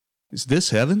Is this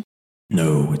heaven?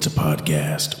 No, it's a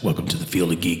podcast. Welcome to the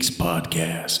Field of Geeks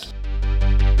podcast.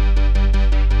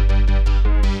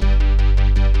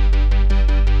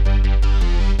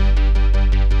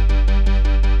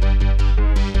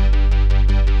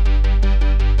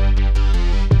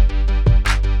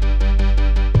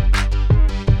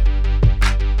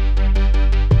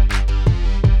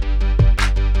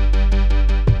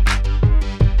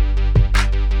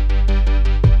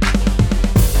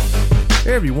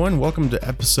 Hey everyone, welcome to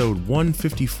episode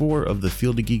 154 of the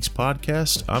Field of Geeks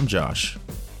podcast. I'm Josh.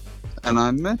 And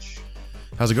I'm Mitch.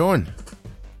 How's it going?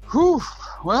 Whew.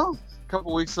 Well, a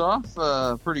couple weeks off,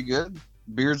 pretty good.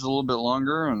 Beard's a little bit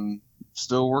longer and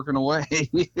still working away.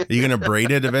 Are you going to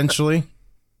braid it eventually?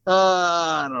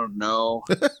 I don't know.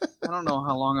 I don't know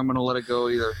how long I'm going to let it go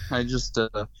either. I just,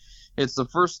 it's the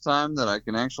first time that I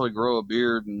can actually grow a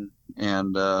beard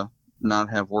and not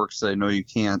have work say, no, you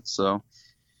can't. So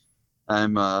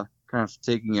I'm kind of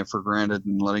taking it for granted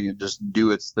and letting it just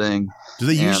do its thing. Do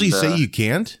they usually say you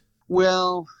can't?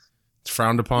 Well, it's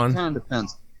frowned upon? It kind of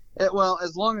depends. Well,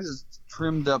 as long as it's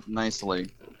trimmed up nicely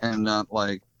and not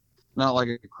like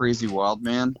a crazy wild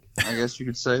man, I guess you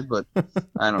could say, but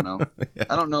I don't know. Yeah.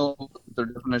 I don't know what their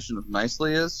definition of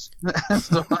nicely is.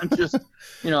 So I'm just,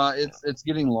 it's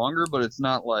getting longer, but it's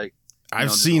not like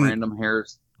I've seen random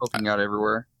hairs poking out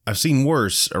everywhere. I've seen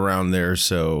worse around there,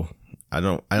 so I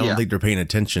don't think they're paying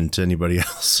attention to anybody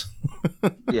else.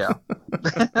 Yeah.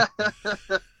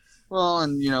 Well,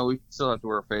 and we still have to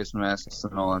wear face masks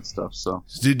and all that stuff. So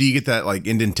do you get that like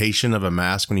indentation of a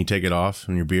mask when you take it off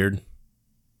on your beard?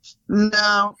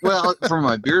 No. Well, from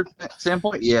my beard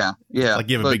standpoint, yeah. Like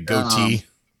you have a big goatee.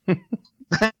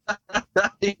 Yeah,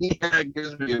 it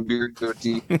gives me a beard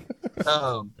goatee.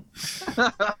 I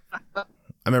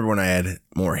remember when I had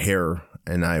more hair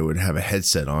and I would have a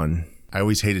headset on. I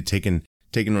always hated taking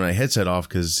my headset off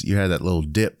because you had that little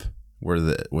dip where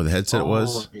the headset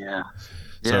was. Yeah.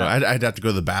 So I'd have to go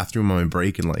to the bathroom on my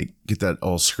break and like get that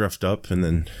all scruffed up and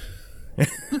then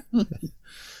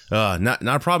not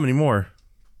a problem anymore.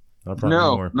 Not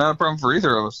a problem for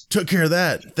either of us. Took care of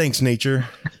that. Thanks, nature.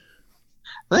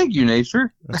 Thank you,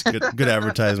 nature. That's good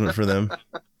advertisement for them.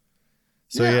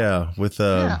 So with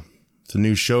the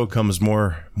new show comes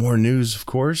more news, of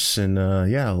course, and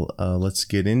let's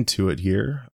get into it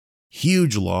here.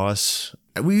 Huge loss.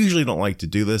 We usually don't like to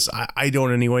do this. I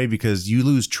don't anyway, because you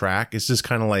lose track. It's just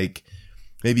kind of like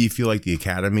maybe you feel like the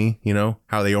Academy,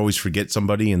 how they always forget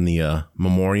somebody in the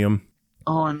memoriam.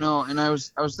 Oh, I know. And I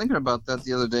was thinking about that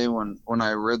the other day when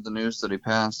I read the news that he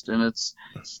passed, and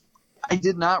I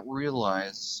did not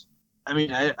realize. I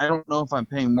mean, I don't know if I'm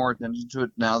paying more attention to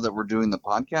it now that we're doing the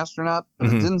podcast or not, but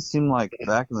It didn't seem like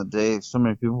back in the day so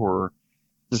many people were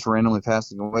just randomly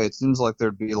passing away. It seems like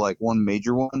there'd be like one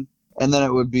major one, and then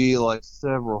it would be like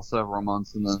several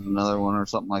months and then another one or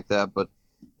something like that. But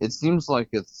it seems like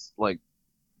it's like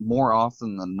more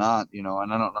often than not, and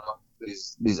I don't know if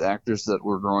these actors that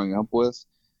we're growing up with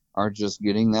are just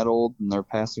getting that old and they're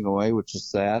passing away, which is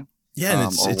sad. Yeah,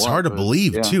 and it's hard to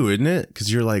believe, too, isn't it?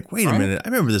 Because you're like, wait a minute, I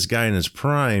remember this guy in his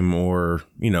prime, or,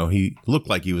 he looked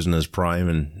like he was in his prime,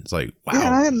 and it's like, wow.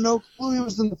 Yeah, I had no clue he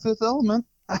was in The Fifth Element.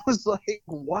 I was like,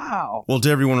 wow. Well, to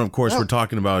everyone, of course, we're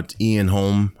talking about Ian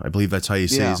Holm. I believe that's how you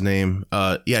say his name.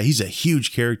 He's a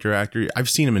huge character actor. I've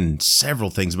seen him in several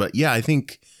things, but I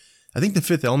think The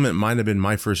Fifth Element might have been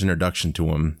my first introduction to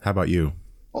him. How about you?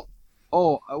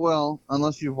 Oh, well,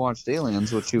 unless you've watched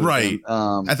Aliens, which you right.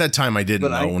 At that time, I didn't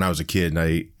know when I was a kid, and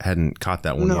I hadn't caught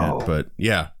that one yet. But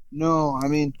yeah. No, I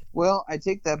mean, well, I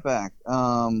take that back.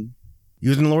 He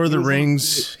was in Lord of the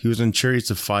Rings. He was in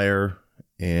Chariots of Fire,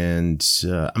 and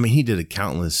he did a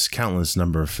countless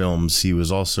number of films. He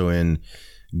was also in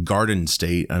Garden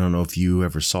State. I don't know if you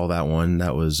ever saw that one.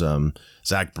 That was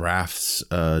Zach Braff's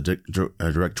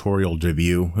directorial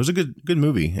debut. It was a good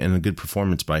movie and a good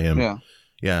performance by him. Yeah.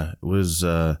 Yeah, it was.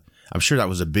 I'm sure that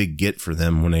was a big get for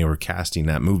them when they were casting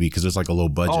that movie because it was like a low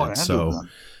budget.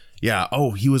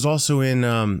 He was also in.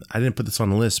 I didn't put this on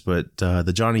the list, but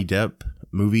the Johnny Depp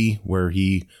movie where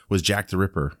he was Jack the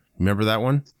Ripper. Remember that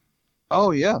one? Oh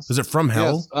yes. Was it From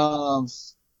Hell?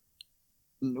 Yes.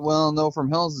 Well, no, From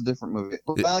Hell is a different movie.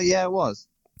 Well, yeah, it was.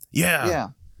 Yeah. Yeah.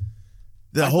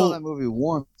 I saw that movie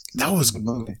once. That was a good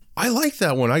movie. I like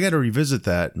that one. I got to revisit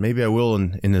that. Maybe I will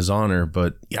in his honor.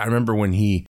 But yeah, I remember when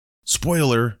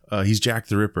spoiler, he's Jack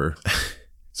the Ripper.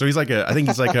 So he's like I think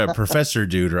he's like a professor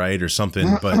dude, right? Or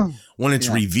something. But when it's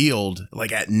revealed,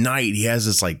 like at night, he has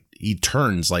this he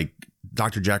turns like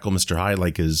Dr. Jekyll, Mr. Hyde,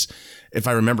 if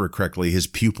I remember correctly, his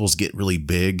pupils get really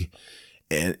big.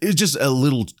 And it's just a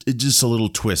little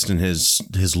twist in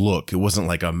his look. It wasn't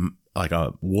like a like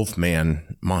a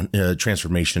Wolfman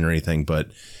transformation or anything,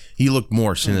 but he looked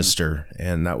more sinister,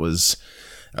 and that was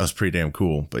pretty damn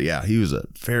cool. But yeah, he was a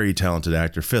very talented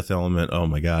actor. Fifth Element, oh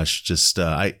my gosh, just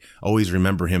I always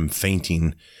remember him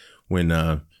fainting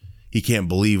when he can't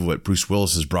believe what Bruce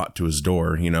Willis has brought to his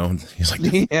door. You know, he's like,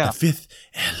 the Fifth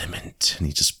Element, and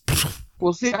he just.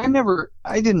 Well, see,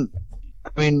 I didn't.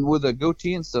 I mean, with the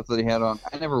goatee and stuff that he had on,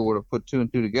 I never would have put two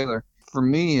and two together. For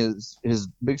me, his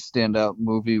big standout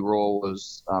movie role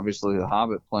was obviously The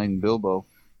Hobbit, playing Bilbo.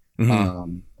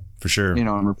 Mm-hmm. For sure. You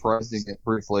know, and reprising it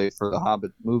briefly for the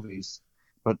Hobbit movies.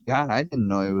 But God, I didn't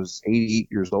know he was 88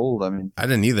 years old. I mean, I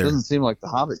didn't either. It doesn't seem like The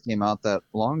Hobbit came out that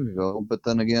long ago. But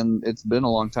then again, it's been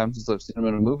a long time since I've seen him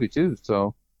in a movie too.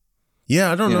 So.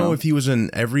 Yeah, I don't know if he was in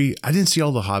every. I didn't see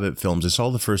all the Hobbit films. I saw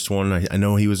the first one. I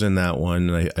know he was in that one.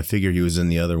 And I figured he was in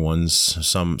the other ones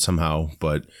somehow.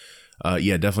 But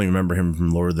yeah, definitely remember him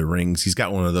from Lord of the Rings. He's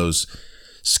got one of those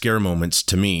scare moments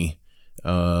to me.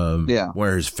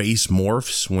 Where his face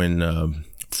morphs when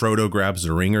Frodo grabs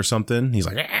the ring or something. He's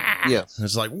like, ah! Yes. And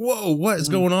it's like, whoa, what is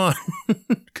going on?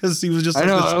 Because he was just I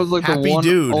know, that was like happy the one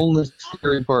dude. Only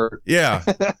scary part. Yeah,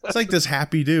 it's like this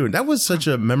happy dude. That was such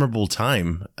a memorable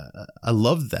time. I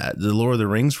loved that. The Lord of the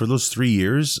Rings for those 3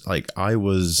 years. Like I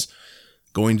was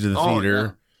going to the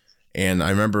theater. And I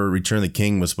remember Return of the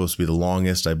King was supposed to be the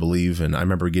longest, I believe. And I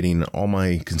remember getting all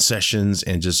my concessions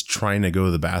and just trying to go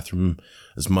to the bathroom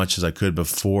as much as I could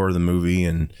before the movie.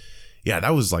 And yeah,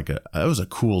 that was a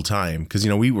cool time because, you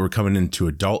know, we were coming into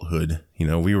adulthood. You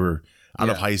know, we were out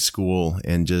of high school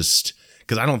and just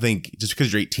because I don't think just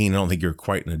because you're 18, I don't think you're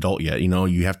quite an adult yet. You know,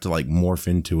 you have to like morph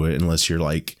into it unless you're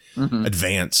like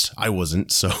advanced. I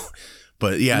wasn't. So,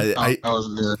 but yeah, I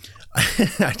wasn't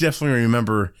either. I definitely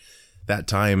remember that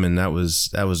time, and that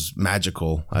was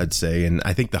magical, I'd say. And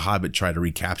I think The Hobbit tried to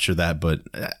recapture that, but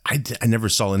I never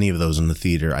saw any of those in the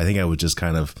theater. I think I would just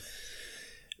kind of.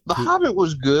 The Hobbit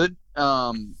was good.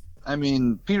 I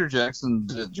mean, Peter Jackson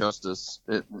did it justice.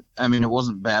 It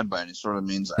wasn't bad by any sort of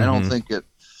means. I don't think it.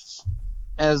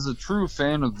 As a true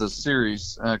fan of the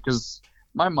series, because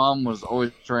my mom was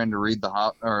always trying to read the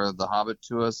Hobbit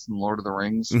to us and Lord of the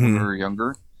Rings when we were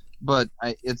younger, but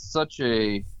it's such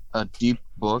a deep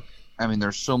book. I mean,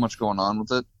 there's so much going on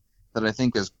with it that I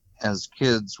think as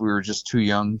kids we were just too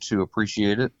young to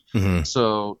appreciate it.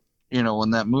 So, you know, when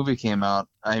that movie came out,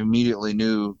 I immediately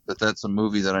knew that that's a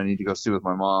movie that I need to go see with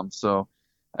my mom. So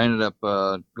I ended up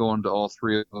going to all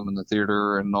three of them in the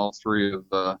theater and all three of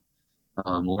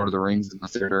Lord of the Rings in the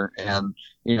theater. And,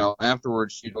 you know,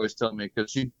 afterwards she'd always tell me,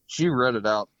 because she read it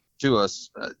out to us,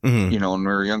 you know, when we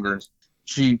were younger.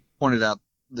 She pointed out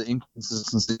the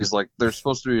inconsistencies, like there's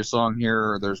supposed to be a song here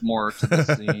or there's more to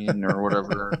the scene or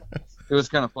whatever. It was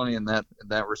kind of funny in that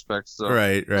respect. So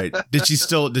right. Did she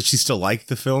still like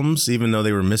the films even though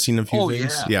they were missing a few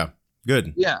things? Yeah.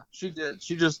 Good. Yeah, she did.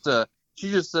 She just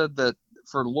said that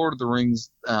for Lord of the Rings,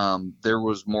 there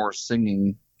was more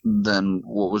singing than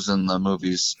what was in the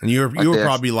movies. And you were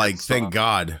probably like, thank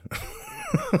God.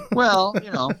 Well,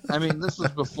 you know, I mean, this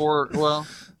was before. Well,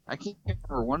 I can't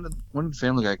remember when did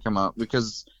Family Guy come out,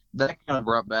 because that kind of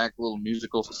brought back little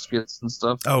musical skits and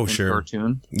stuff. Oh, in sure.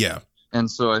 Cartoon. Yeah. And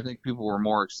so I think people were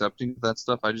more accepting of that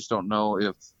stuff. I just don't know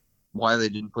why they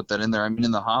didn't put that in there. I mean,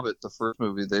 in The Hobbit, the first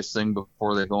movie, they sing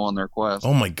before they go on their quest.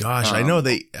 Oh my gosh, I know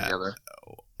they.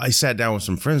 I sat down with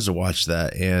some friends to watch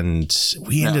that, and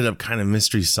we ended up kind of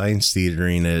Mystery Science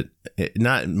Theatering it,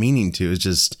 not meaning to. It's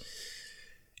just,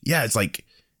 it's like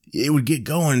it would get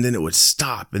going, then it would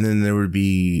stop, and then there would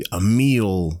be a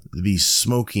meal, there'd be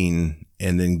smoking,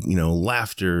 and then, you know,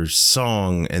 laughter,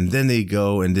 song, and then they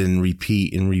go and then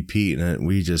repeat, and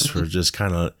we just were just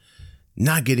kind of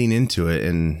not getting into it.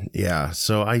 And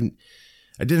so I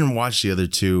didn't watch the other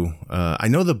two. I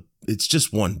know it's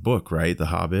just one book, right? The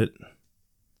Hobbit.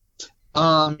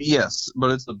 Yes,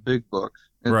 but it's a big book.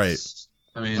 Right.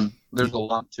 I mean, there's a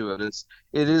lot to it.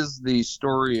 It is the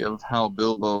story of how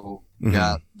Bilbo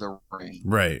got the ring.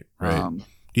 Right. Do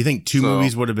you think two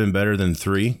movies would have been better than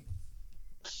three?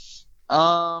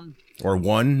 Or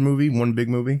one big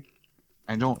movie?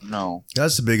 I don't know.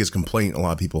 That's the biggest complaint a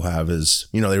lot of people have is,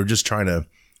 you know, they were just trying to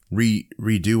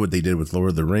redo what they did with Lord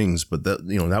of the Rings, but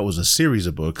that was a series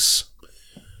of books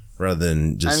rather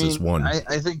than just this one.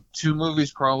 I think two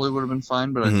movies probably would have been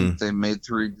fine, but I think they made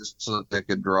three just so that they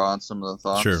could draw on some of the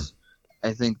thoughts. Sure.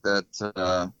 I think that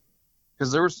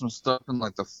because there was some stuff in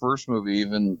like the first movie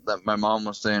even that my mom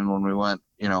was saying when we went,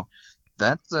 you know,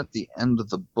 that's at the end of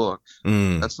the book.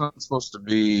 That's not supposed to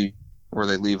be where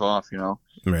they leave off, you know?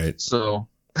 Right. So,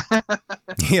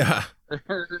 yeah.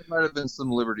 There might have been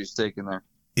some liberties taken there.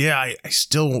 Yeah, I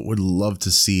still would love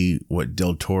to see what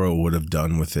Del Toro would have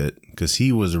done with it, because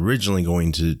he was originally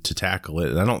going to tackle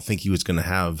it, and I don't think he was going to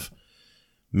have.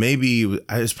 Maybe it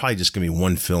was probably just going to be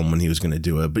one film when he was going to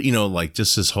do it, but like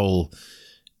just his whole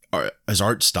his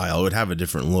art style would have a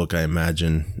different look, I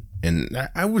imagine, and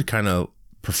I would kind of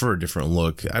prefer a different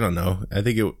look. I don't know. I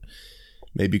think it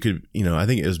maybe could, I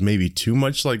think it was maybe too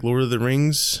much like Lord of the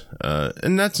Rings,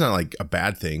 and that's not like a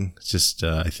bad thing. It's just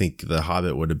I think The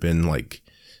Hobbit would have been like,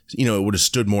 it would have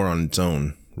stood more on its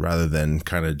own rather than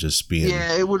kind of just being.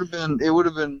 Yeah, it would have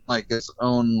been like its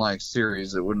own like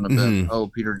series. It wouldn't have been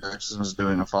Peter Jackson is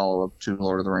doing a follow up to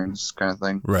Lord of the Rings kind of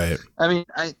thing. Right. I mean,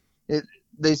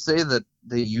 they say that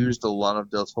they used a lot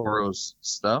of Del Toro's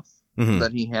stuff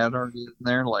that he had already in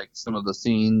there, like some of the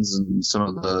scenes and some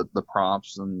of the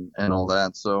props and all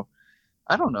that. So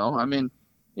I don't know. I mean,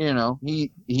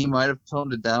 he might have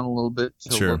toned it down a little bit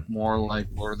to look more like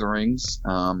Lord of the Rings.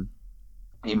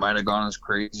 He might have gone as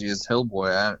crazy as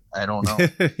Hellboy. I don't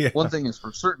know. Yeah. One thing is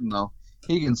for certain, though,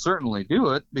 he can certainly do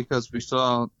it, because we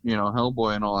saw,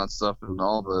 Hellboy and all that stuff and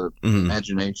all the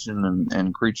imagination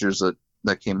and creatures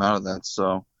that came out of that.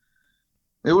 So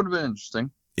it would have been interesting.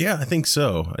 Yeah, I think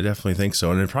so. I definitely think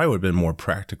so. And it probably would have been more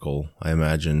practical, I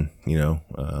imagine.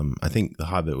 I think The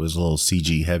Hobbit was a little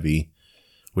CG heavy.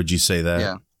 Would you say that?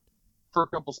 Yeah. For a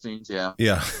couple scenes, yeah.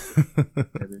 Yeah.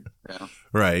 Maybe. Yeah.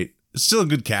 Right. It's still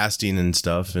good casting and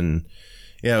stuff, and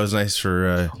yeah, it was nice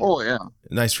for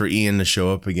nice for Ian to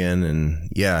show up again,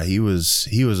 and yeah, he was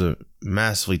a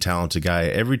massively talented guy.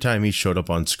 Every time he showed up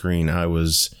on screen, I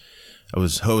was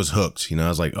hooked. I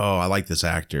was like, oh, I like this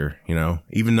actor.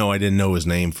 Even though I didn't know his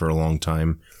name for a long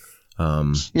time.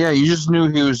 Yeah, you just knew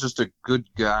he was just a good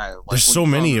guy. Like, there's so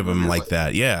many of them like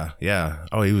that. Yeah.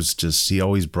 Oh, he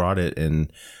always brought it,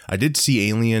 and I did see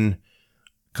Alien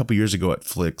a couple years ago at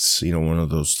Flicks, one of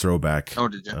those throwback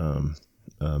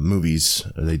movies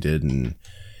they did, and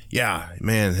yeah,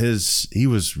 man, he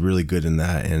was really good in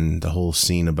that, and the whole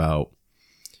scene about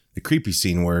the creepy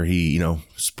scene where he,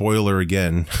 spoiler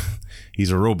again,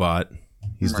 he's a robot,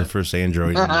 he's the first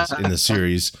android in the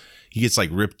series. He gets like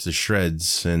ripped to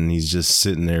shreds, and he's just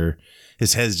sitting there,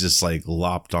 his head's just like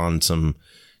lopped on some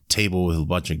table with a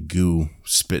bunch of goo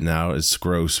spitting out. It's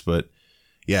gross, but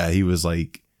yeah, he was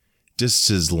like, just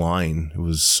his line, it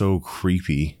was so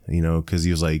creepy, because he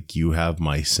was like, you have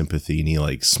my sympathy, and he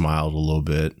like smiled a little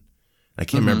bit. I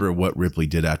can't remember what Ripley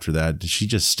did after that. Did she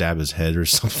just stab his head or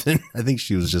something? I think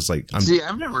she was just like, See,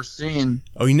 I've never seen.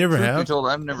 Oh, you never have?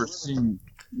 I've never seen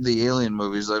the Alien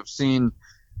movies. I've seen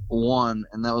one,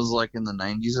 and that was like in the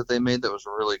 90s that they made, that was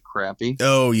really crappy.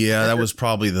 Oh yeah, that was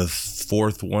probably the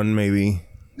fourth one, maybe.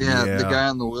 Yeah, the guy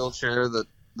in the wheelchair that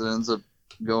ends up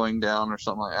going down or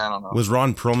something like, I don't know. Was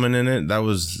Ron Perlman in it? That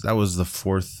was the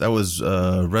fourth. That was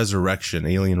Resurrection,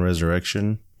 Alien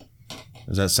Resurrection.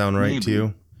 Does that sound right to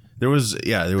you? There was.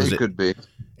 It could be.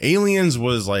 Aliens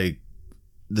was like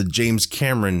the James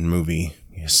Cameron movie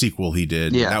sequel he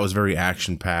did. Yeah. That was very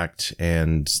action packed,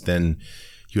 and then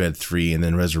you had 3, and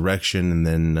then Resurrection, and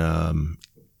then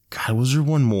God, was there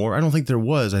one more? I don't think there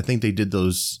was. I think they did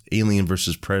those Alien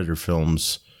versus Predator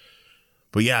films.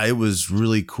 But yeah, it was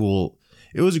really cool.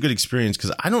 It was a good experience,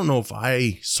 because I don't know if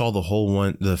I saw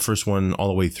the first one all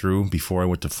the way through before I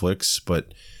went to Flicks,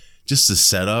 but just the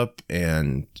setup,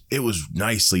 and it was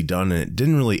nicely done, and it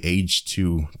didn't really age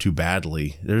too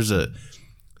badly. There's an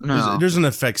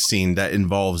effects scene that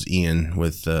involves Ian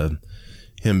with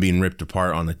him being ripped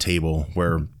apart on a table,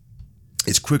 where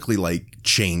it's quickly like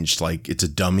changed, like it's a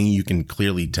dummy, you can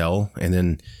clearly tell, and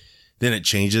then it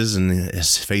changes, and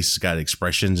his face has got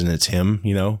expressions, and it's him,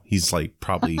 he's like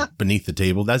probably beneath the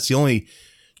table. That's the only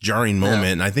jarring moment.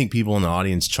 Yeah. And I think people in the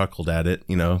audience chuckled at it,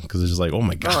 because it's just like, oh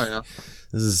my God,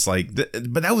 this is like,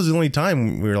 but that was the only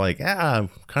time we were like,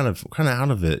 kind of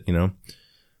out of it, It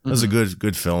was a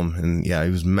good film. And yeah,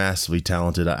 he was massively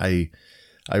talented. I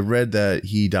read that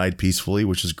he died peacefully,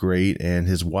 which is great. And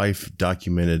his wife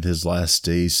documented his last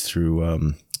days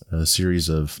through a series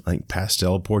of, I think,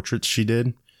 pastel portraits she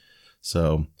did.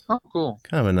 So, cool.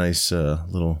 Kind of a nice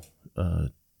little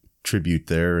tribute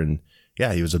there. And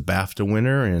yeah, he was a BAFTA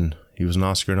winner, and he was an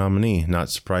Oscar nominee. Not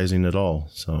surprising at all.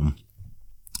 So,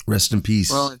 rest in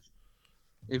peace. Well,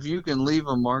 if you can leave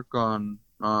a mark on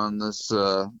this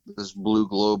this blue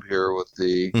globe here with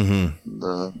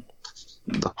the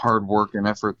hard work and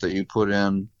effort that you put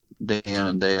in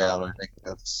and day out, I think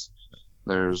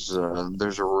there's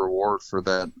a reward for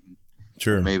that.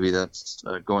 Sure. Maybe that's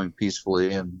going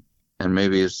peacefully, and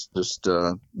maybe it's just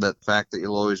that fact that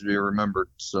you'll always be remembered.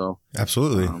 So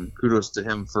absolutely, kudos to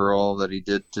him for all that he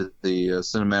did to the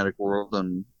cinematic world,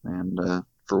 and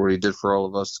for what he did for all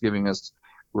of us, giving us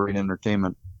great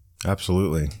entertainment.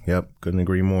 Absolutely. Yep. Couldn't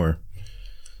agree more.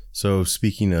 So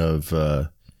speaking of,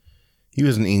 he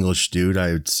was an English dude,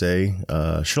 I would say.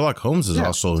 Sherlock Holmes is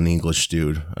also an English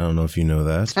dude. I don't know if you know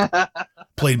that.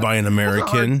 Played by an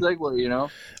American. That's a hard segue, you know?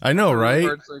 I know, right?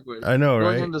 I know,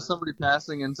 right? Going into somebody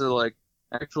passing into like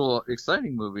actual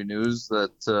exciting movie news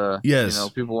that, yes. you know,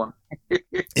 people want.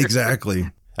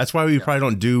 Exactly. That's why we probably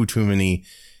don't do too many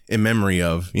in memory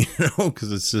of, you know,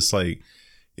 because it's just like,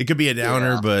 it could be a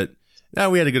downer, but no,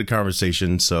 we had a good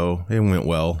conversation, so it went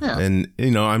well. Yeah. And,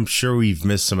 you know, I'm sure we've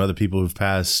missed some other people who've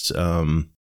passed.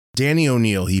 Danny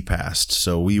O'Neill, he passed,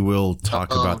 so we will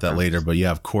talk about that later. But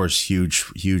yeah, of course,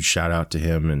 huge shout out to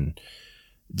him and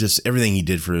just everything he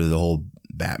did for the whole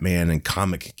Batman and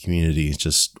comic community. It's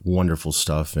just wonderful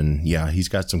stuff. And yeah, he's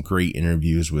got some great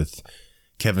interviews with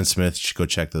Kevin Smith. You should go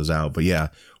check those out. But yeah,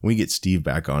 when we get Steve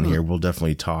back on here, we'll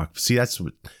definitely talk. See, that's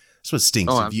what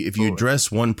stinks. If you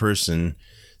address one person,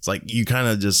 it's like you kind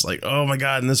of just like, oh my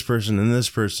God, and this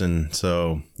person.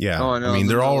 So yeah, I mean,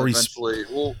 they're all eventually.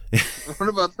 Well, what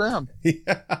about them?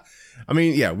 Yeah, I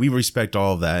mean, yeah, we respect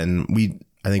all of that, and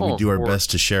I think we do our best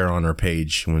to share on our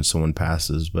page when someone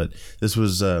passes. But this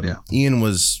was Ian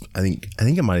was, I think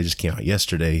it might have just came out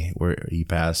yesterday where he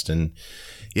passed, and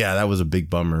yeah, that was a big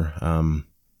bummer.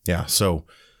 Yeah, so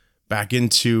back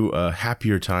into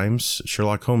happier times.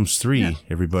 Sherlock Holmes 3,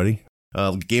 everybody.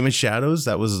 Game of Shadows,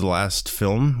 that was the last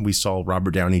film we saw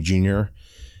Robert Downey Jr.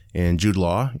 and Jude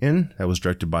Law in. That was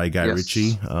directed by Guy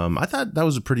Ritchie. I thought that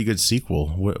was a pretty good sequel.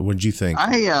 What did you think?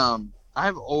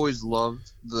 I've always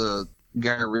loved the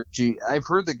Guy Ritchie. I've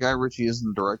heard that Guy Ritchie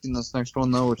isn't directing this next one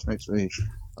though, which makes me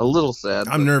a little sad.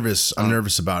 I'm nervous. I'm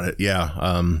nervous about it. Yeah.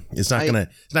 It's not gonna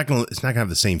have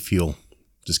the same feel.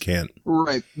 Just can't.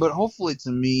 Right, but hopefully,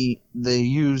 to me, they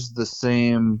use the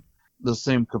same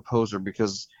composer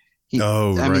because.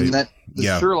 I mean,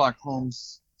 the Sherlock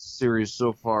Holmes series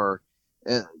so far,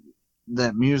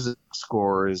 that music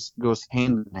score goes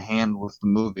hand in hand with the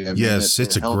movie. I mean, yes,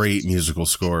 it's a great musical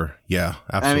score. Yeah,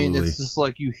 absolutely. I mean, it's just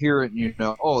like you hear it and you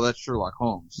know, oh, that's Sherlock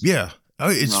Holmes. Yeah,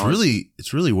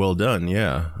 it's really well done.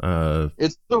 Yeah,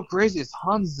 it's so crazy. It's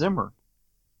Hans Zimmer.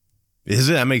 Is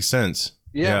it? That makes sense.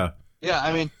 Yeah.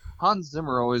 I mean, Hans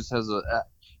Zimmer always has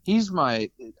he's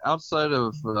my outside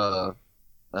of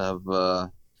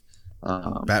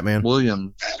Batman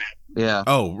Williams. Yeah.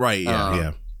 Oh, right.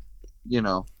 Yeah. You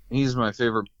know, he's my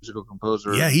favorite musical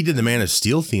composer. Yeah, he did the Man of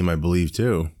Steel theme, I believe,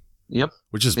 too. Yep.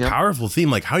 Which is a powerful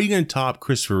theme. Like, how are you going to top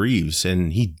Christopher Reeves?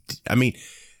 And I'm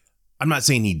not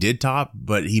saying he did top,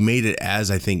 but he made it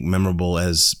as, I think, memorable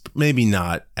as, maybe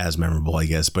not as memorable, I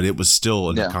guess, but it was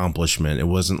still an accomplishment. It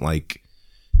wasn't like,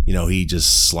 you know, he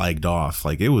just slagged off.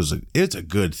 Like, it's a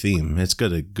good theme. It's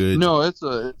got a good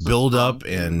it's build up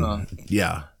and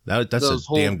that's a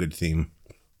damn good theme.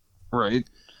 Right.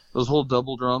 Those whole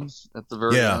double drums at the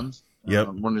very end. Yep.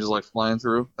 When he's like flying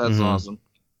through. That's awesome.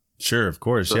 Sure, of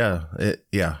course. So,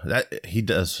 that he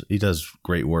does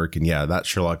great work. And that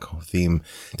Sherlock theme,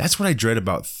 that's what I dread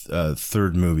about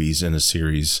third movies in a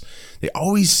series. They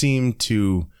always seem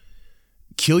to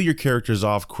kill your characters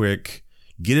off quick,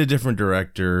 get a different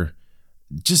director,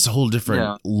 just a whole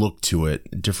different look to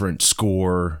it, different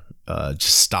score,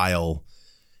 just style.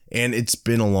 And it's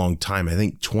been a long time. I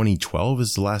think 2012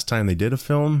 is the last time they did a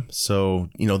film. So,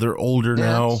 you know, they're older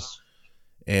now.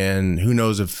 And who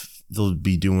knows if they'll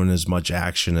be doing as much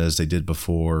action as they did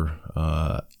before.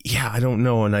 I don't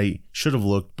know. And I should have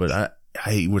looked, but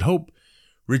I would hope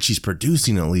Ritchie's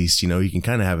producing at least. You know, you can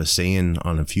kind of have a say in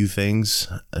on a few things.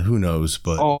 Who knows?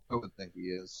 But I would think he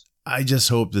is. I just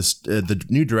hope the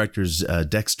new director's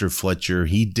Dexter Fletcher.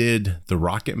 He did The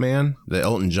Rocket Man, the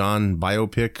Elton John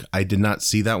biopic. I did not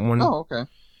see that one. Oh, okay.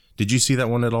 Did you see that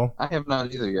one at all? I have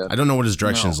not either yet. I don't know what his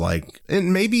direction's like.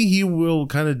 And maybe he will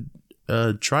kind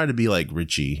of try to be like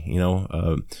Ritchie, you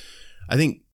know. I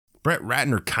think Brett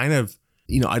Ratner kind of,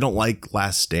 you know, I don't like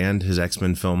Last Stand, his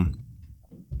X-Men film,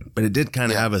 but it did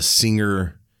kind of have a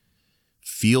singer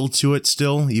feel to it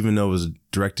still, even though it was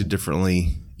directed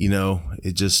differently. You know,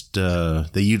 it just,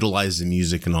 they utilize the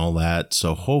music and all that.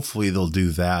 So hopefully they'll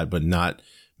do that, but not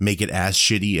make it as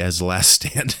shitty as The Last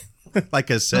Stand.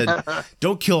 Like I said,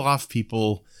 don't kill off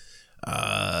people.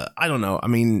 I don't know. I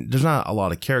mean, there's not a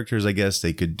lot of characters, I guess,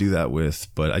 they could do that with,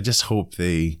 but I just hope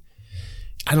I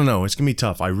don't know. It's going to be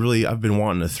tough. I've been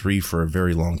wanting a 3 for a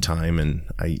very long time, and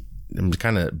I'm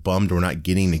kind of bummed we're not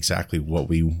getting exactly what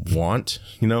we want,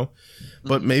 you know,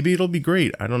 but maybe it'll be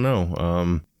great. I don't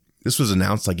know. This was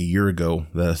announced like a year ago.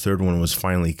 The third one was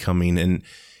finally coming, and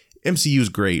MCU is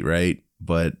great, right?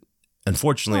 But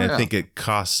Unfortunately, I think it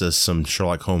cost us some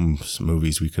Sherlock Holmes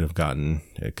movies we could have gotten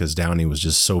because Downey was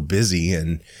just so busy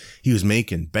and he was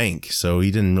making bank. So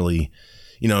he didn't really,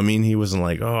 he wasn't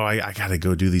like, oh, I got to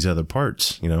go do these other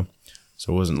parts,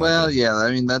 So it wasn't. Well, yeah,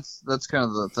 I mean that's kind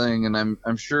of the thing, and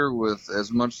I'm sure with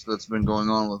as much that's been going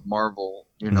on with Marvel,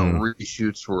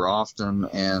 reshoots were often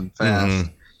and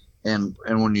fast, and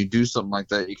when you do something like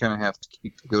that, you kind of have to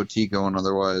keep the goatee going,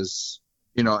 otherwise.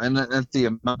 And at the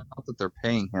amount that they're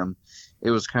paying him,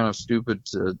 it was kind of stupid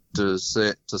to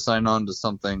sign on to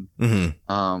something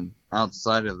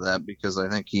outside of that, because I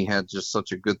think he had just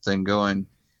such a good thing going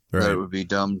that it would be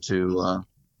dumb to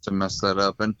mess that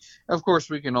up. And of course,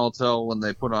 we can all tell when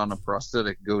they put on a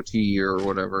prosthetic goatee or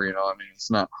whatever. It's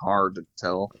not hard to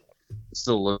tell. It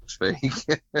still looks fake.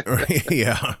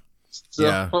 Yeah. So,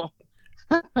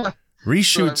 yeah.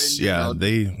 Reshoots,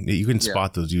 you can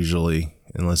spot those usually.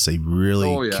 Unless they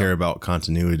really care about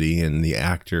continuity and the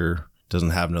actor doesn't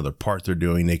have another part they're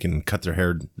doing, they can cut their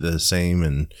hair the same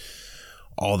and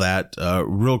all that.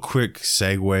 Real quick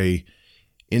segue,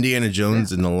 Indiana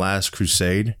Jones and the Last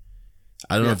Crusade.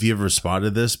 I don't know if you ever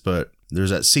spotted this, but there's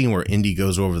that scene where Indy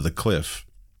goes over the cliff.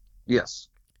 Yes.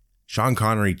 Sean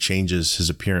Connery changes his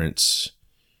appearance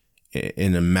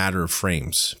in a matter of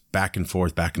frames, back and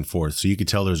forth. So you could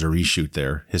tell there's a reshoot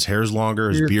there. His hair's longer,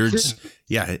 his beard's,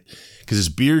 because his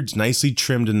beard's nicely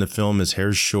trimmed in the film, his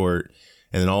hair's short,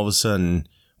 and then all of a sudden,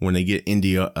 when they get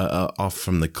Indy off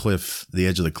from the cliff, the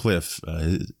edge of the cliff,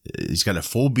 he's got a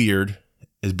full beard.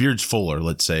 His beard's fuller,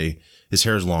 let's say. His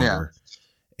hair's longer,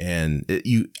 and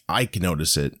I can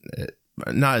notice it.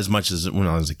 Not as much as when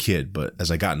I was a kid, but as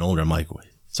I gotten older, I'm like,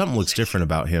 something looks different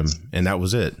about him, and that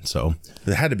was it. So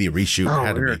there had to be a reshoot. Oh, it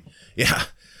had to be. Yeah.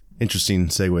 Interesting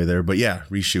segue there. But yeah,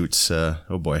 reshoots.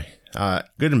 Oh boy.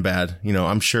 Good and bad.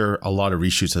 I'm sure a lot of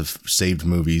reshoots have saved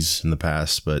movies in the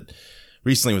past, but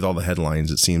recently with all the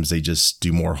headlines, it seems they just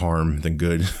do more harm than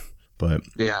good. But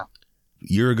yeah.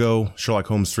 A year ago, Sherlock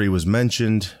Holmes 3 was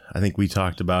mentioned. I think we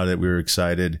talked about it. We were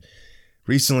excited.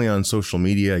 Recently on social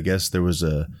media, I guess there was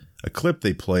a clip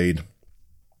they played.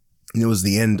 And it was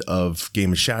the end of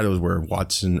Game of Shadows where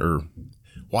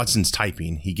Watson's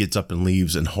typing. He gets up and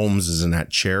leaves, and Holmes is in that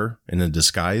chair in a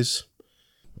disguise.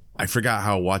 I forgot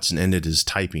how Watson ended his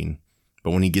typing,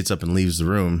 but when he gets up and leaves the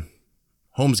room,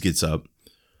 Holmes gets up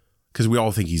because we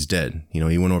all think he's dead. He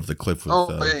went over the cliff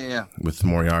with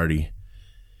Moriarty,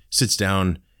 sits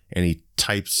down, and he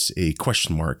types a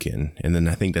question mark in, and then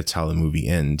I think that's how the movie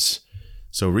ends.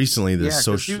 So recently, he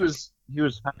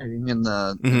was hiding in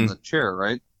the chair,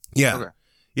 right? Yeah. Okay.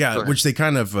 Yeah, which they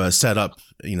kind of set up,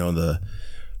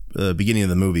 the beginning of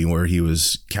the movie where he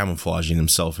was camouflaging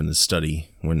himself in his study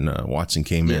when Watson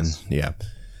came in. Yeah.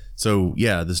 So,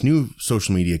 yeah, this new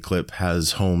social media clip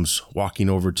has Holmes walking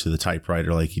over to the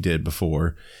typewriter like he did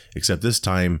before, except this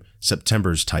time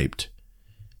September's typed.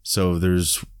 So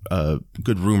there's a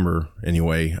good rumor,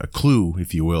 anyway, a clue,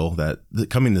 if you will, that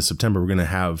coming this September, we're going to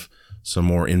have some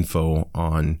more info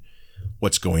on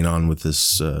what's going on with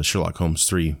this Sherlock Holmes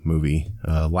 3 movie.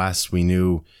 Last we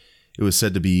knew, it was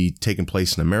said to be taking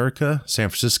place in America, San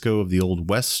Francisco of the Old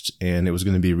West, and it was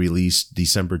going to be released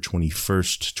December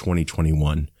 21st,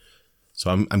 2021. So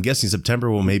I'm guessing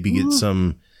September we'll maybe get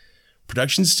some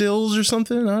production stills or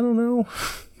something. I don't know.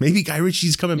 Maybe Guy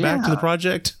Ritchie's coming back to the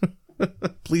project.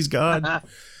 Please, God.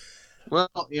 Well,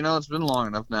 it's been long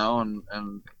enough now, and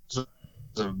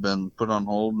have been put on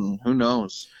hold, and who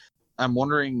knows? I'm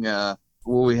wondering,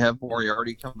 will we have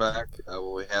Moriarty come back?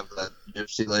 Will we have that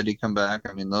gypsy lady come back?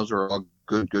 I mean, those are all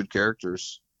good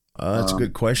characters. That's a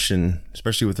good question,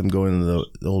 especially with them going to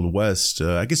the Old West.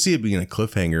 I could see it being a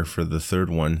cliffhanger for the third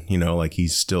one, like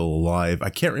he's still alive. I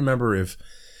can't remember if,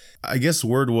 I guess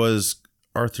word was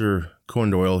Arthur Conan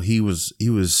Doyle, he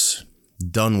was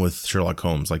done with Sherlock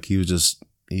Holmes. Like he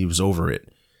was over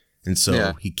it. And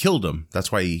so he killed him.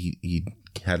 That's why he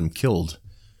had him killed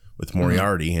with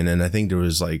Moriarty. And then I think there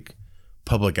was like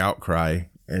public outcry.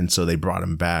 And so they brought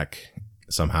him back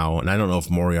somehow. And I don't know if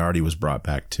Moriarty was brought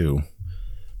back too.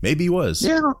 Maybe he was.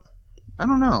 Yeah. I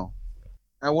don't know.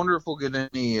 I wonder if we'll get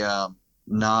any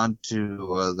nod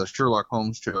to the Sherlock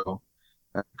Holmes show.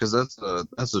 Because that's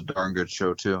a darn good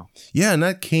show too. Yeah, and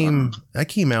that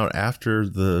came out after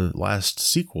the last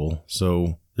sequel.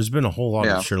 So there's been a whole lot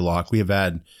of Sherlock. We have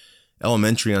had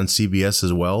Elementary on CBS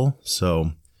as well.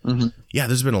 So yeah,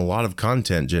 there's been a lot of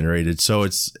content generated. So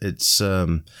it's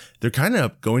they're kind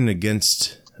of going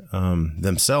against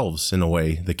themselves in a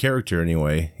way, the character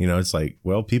anyway. It's like,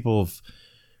 well, people have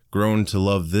grown to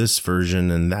love this version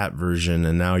and that version,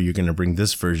 and now you're going to bring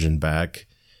this version back.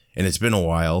 And it's been a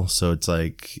while, so it's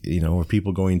like, are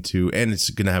people going to, and it's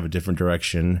going to have a different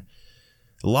direction.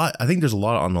 I think there's a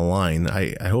lot on the line.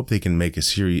 I hope they can make a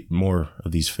series more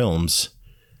of these films.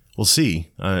 We'll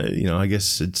see. I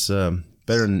guess it's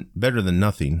better than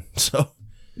nothing. So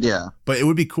yeah. But it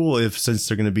would be cool if, since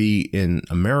they're going to be in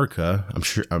America,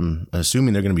 I'm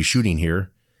assuming they're going to be shooting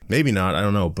here. Maybe not. I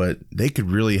don't know. But they could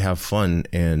really have fun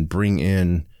and bring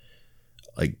in,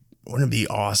 like, wouldn't it be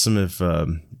awesome if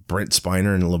Brent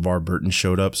Spiner and LeVar Burton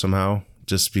showed up somehow?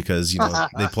 Just because,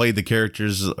 they played the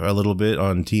characters a little bit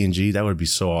on TNG. That would be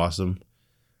so awesome.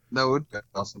 That would be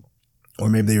awesome. Or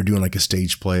maybe they were doing like a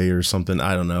stage play or something.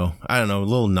 I don't know.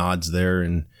 Little nods there.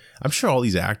 And I'm sure all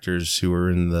these actors who are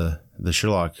in the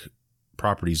Sherlock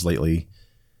properties lately,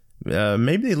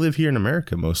 maybe they live here in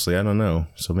America mostly. I don't know.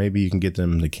 So maybe you can get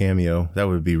them the cameo. That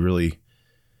would be really,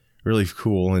 really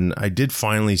cool. And I did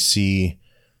finally see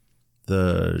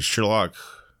the Sherlock...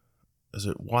 Is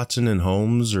it Watson and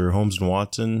Holmes or Holmes and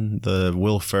Watson? The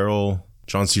Will Ferrell,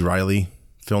 John C. Reilly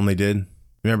film they did.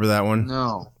 Remember that one?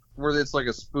 No. Where it's like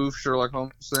a spoof Sherlock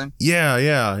Holmes thing?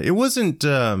 Yeah. It wasn't,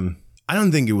 I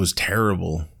don't think it was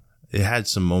terrible. It had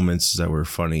some moments that were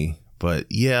funny. But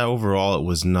yeah, overall it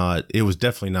was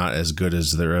definitely not as good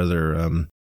as their other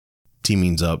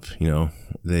teamings up,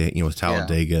 with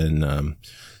Talladega and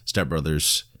Step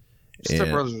Brothers.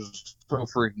 Step Brothers was so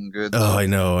freaking good. Oh, I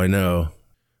know.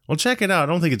 Well, check it out. I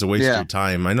don't think it's a waste of your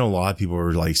time. I know a lot of people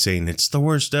are like saying it's the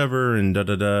worst ever and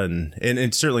and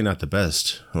it's certainly not the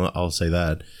best. I'll say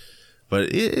that, but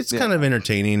it's kind of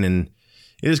entertaining, and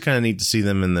it is kind of neat to see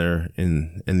them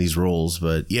in these roles.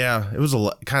 But yeah, it was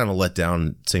kind of a letdown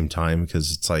at the same time,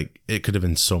 because it's like it could have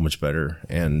been so much better,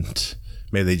 and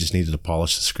maybe they just needed to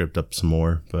polish the script up some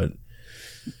more. But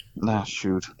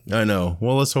shoot, I know.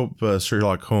 Well, let's hope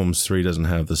Sherlock Holmes 3 doesn't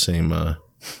have the same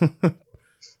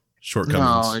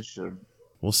shortcomings. No, it should.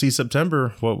 We'll see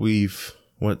September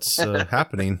what's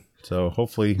happening. So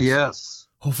hopefully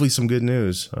some good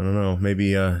news. I don't know.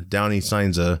 Maybe Downey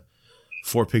signs a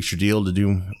 4-picture deal to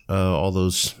do all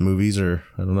those movies, or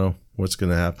I don't know what's going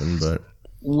to happen. But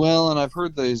and I've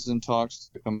heard that he's in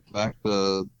talks to come back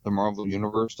to the Marvel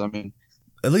Universe. I mean,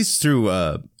 at least through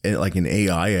like an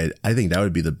AI, I think that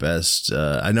would be the best.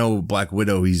 I know Black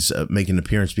Widow, he's making an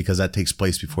appearance because that takes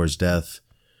place before his death.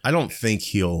 I don't think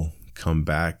he'll come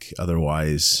back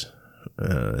otherwise,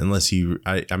 unless he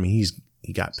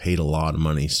got paid a lot of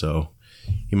money, so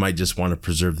he might just want to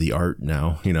preserve the art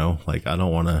now. Like, I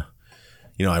don't want to,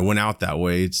 I went out that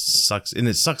way. It sucks, and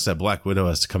it sucks that Black Widow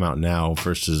has to come out now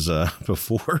versus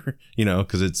before,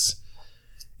 because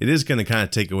it is going to kind of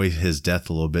take away his death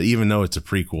a little bit, even though it's a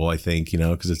prequel. I think,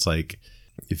 because it's like,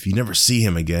 if you never see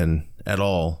him again at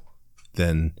all,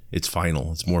 then it's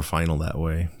final. It's more final that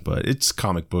way. But it's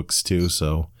comic books too,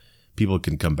 so people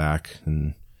can come back.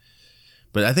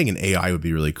 But I think an AI would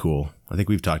be really cool. I think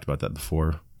we've talked about that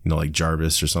before. Like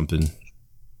Jarvis or something.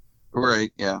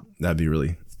 Right, yeah. That'd be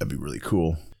really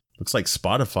cool. Looks like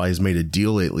Spotify has made a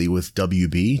deal lately with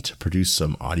WB to produce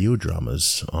some audio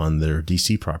dramas on their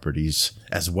DC properties,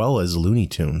 as well as Looney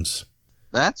Tunes.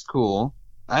 That's cool.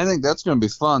 I think that's going to be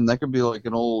fun. That could be like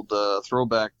an old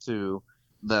throwback to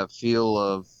that feel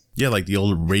of... Yeah, like the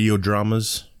old radio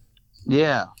dramas.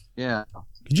 Yeah.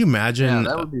 Could you imagine... Yeah,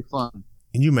 that would be fun.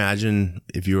 Can you imagine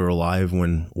if you were alive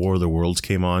when War of the Worlds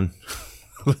came on?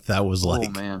 What that was like?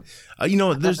 Oh, man.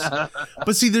 There's...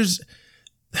 But see, there's...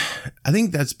 I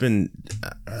think that's been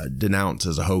denounced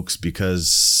as a hoax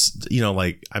because,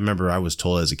 like, I remember I was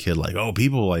told as a kid, like, oh,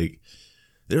 people, like,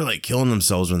 they're like killing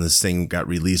themselves when this thing got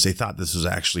released. They thought this was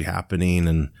actually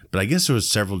happening. But I guess there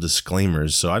was several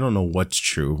disclaimers. So I don't know what's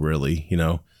true, really,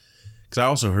 because I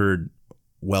also heard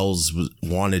Wells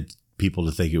wanted people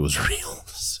to think it was real.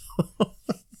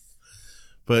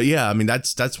 But yeah, I mean,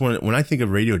 that's when I think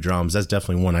of radio dramas, that's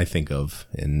definitely one I think of,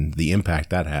 and the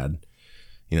impact that had,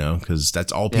 because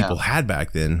that's all people had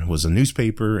back then was a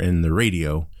newspaper and the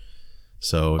radio.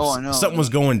 So if something was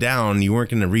going down, you weren't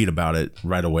going to read about it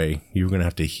right away. You were going to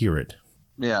have to hear it.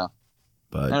 Yeah.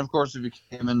 And of course, if you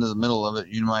came into the middle of it,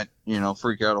 you might,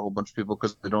 freak out a whole bunch of people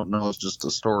because they don't know it's just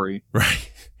a story.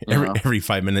 Right. Every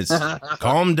 5 minutes.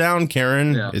 Calm down,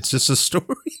 Karen. Yeah. It's just a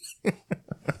story.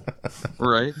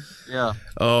 Right. Yeah.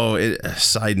 Oh,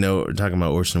 side note, talking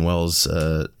about Orson Welles,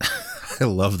 I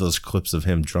love those clips of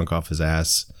him drunk off his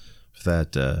ass with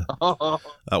that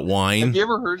wine. Have you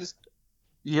ever heard his...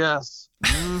 Yes.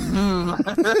 Mm-hmm.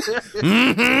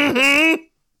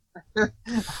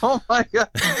 Oh my God.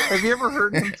 Have you ever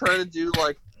heard him try to do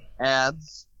like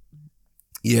ads?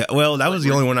 Yeah, well, that was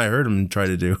the only one I heard him try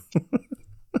to do.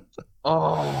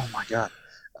 Oh my God.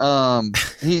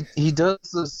 He does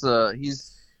this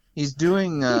he's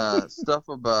doing stuff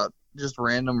about just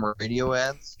random radio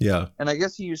ads. Yeah. And I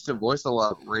guess he used to voice a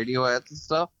lot of radio ads and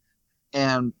stuff.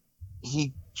 And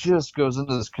he just goes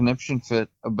into this conniption fit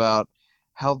about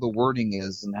how the wording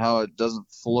is and how it doesn't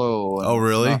flow. And Oh,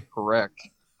 really? It's not correct.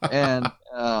 And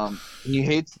he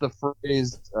hates the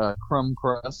phrase crumb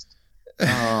crust.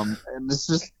 And it's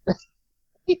just,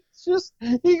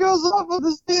 he goes off on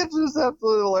this tangent. It's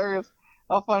absolutely hilarious.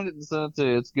 I'll find it and send it to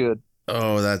you. It's good.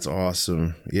 Oh, that's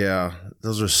awesome. Yeah,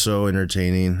 those are so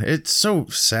entertaining. It's so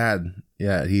sad.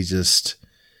 Yeah, he just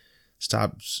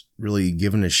stops really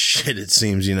giving a shit, it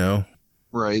seems, you know?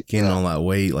 Right. Gaining all that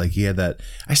weight. Like, he had that.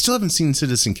 I still haven't seen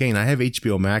Citizen Kane. I have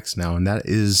HBO Max now, and that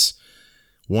is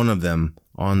one of them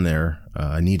on there.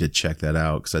 I need to check that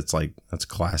out because that's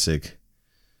classic.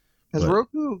 Has But-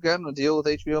 Roku gotten a deal with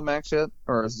HBO Max yet?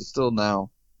 Or is it still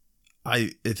now?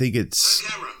 I think it's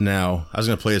now. I was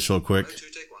going to play this real quick. Take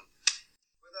one.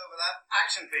 With over that,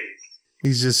 action please.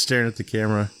 He's just staring at the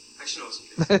camera. Action awesome,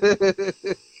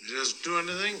 please. Just do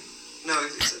anything? No,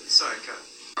 sorry, cut.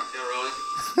 Yeah, rolling.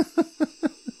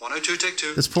 102, take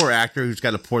two. This poor actor who's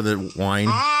got to pour the wine.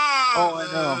 Oh, I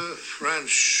know. French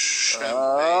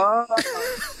champagne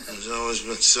has always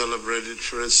been celebrated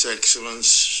for its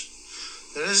excellence.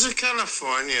 There is a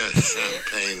California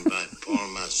champagne by Paul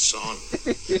Masson,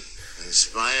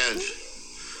 inspired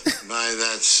by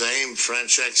that same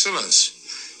French excellence.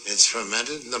 It's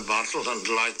fermented in the bottle, and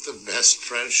like the best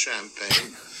French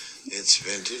champagne, it's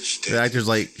vintage. The actor's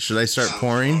like, should I start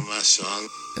pouring? Paul Masson.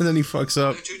 And then he fucks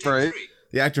up. 102, take Right. three.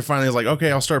 The actor finally is like,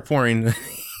 okay, I'll start pouring.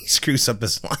 He screws up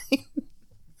his line.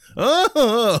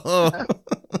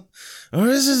 Oh,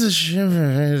 this is a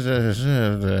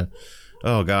shit.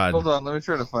 Oh, God. Hold on, let me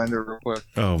try to find it real quick.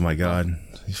 Oh, my God.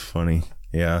 He's funny.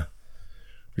 Yeah.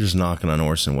 We're just knocking on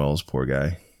Orson Welles, poor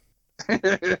guy.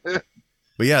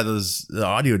 But yeah, the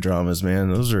audio dramas, man,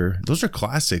 those are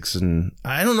classics. And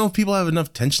I don't know if people have enough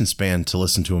attention span to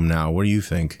listen to them now. What do you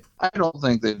think? I don't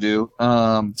think they do.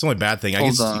 It's the only bad thing. I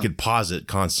Hold guess on. you could pause it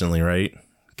constantly, right?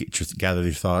 Gather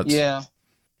your thoughts. Yeah.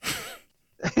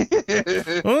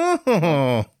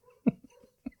 Oh.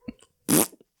 I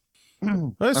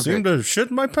Okay. seem to shit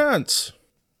my pants.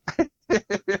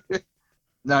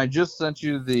 Now, I just sent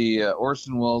you the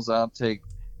Orson Welles outtake.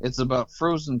 It's about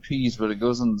frozen peas, but it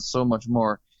goes into so much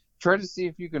more. Try to see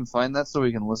if you can find that so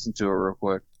we can listen to it real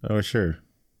quick. Oh, sure.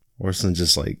 Orson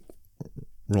just like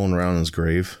rolling around in his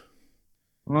grave.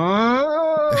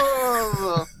 Oh,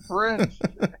 the French.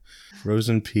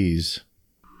 Frozen peas.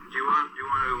 Do you want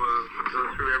to go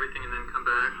through everything and then come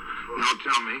back? No,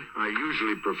 tell me. I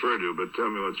usually prefer to, but tell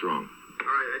me what's wrong. All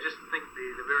right, I just think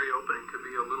the very opening could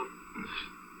be a little...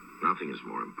 Nothing is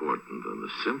more important than the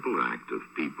simple act of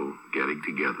people getting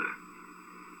together.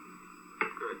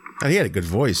 Oh, he had a good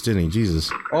voice, didn't he?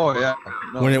 Jesus. Oh, yeah.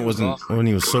 No, When it it was wasn't, awesome. when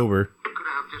he was sober. Could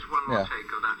I have just one more Yeah. take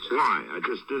of that? Why? I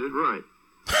just did it right.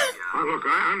 Look,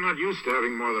 I'm not used to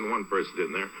having more than one person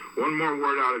in there. One more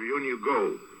word out of you and you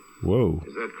go. Whoa.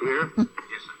 Is that clear? Yes,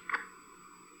 sir.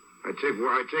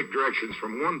 I take directions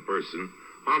from one person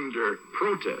under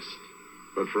protest.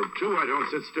 But from two, I don't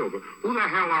sit still. But who the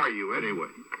hell are you, anyway?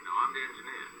 No, I'm the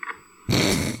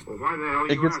engineer. Well, why the hell are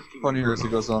It you gets asking funnier me? as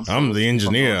it goes on. I'm the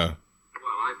engineer. Well,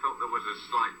 I felt there was a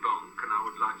slight bonk, and I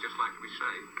would just like to be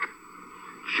safe.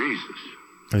 Jesus.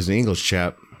 There's an English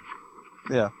chap.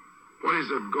 Yeah. What is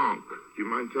a gonk? Do you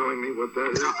mind telling me what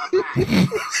that is?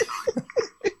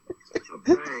 A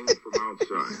bang from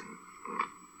outside.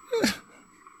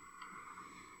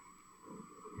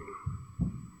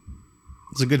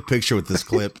 It's a good picture with this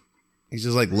clip. He's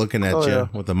just like looking at Oh, you yeah.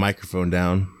 with the microphone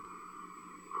down.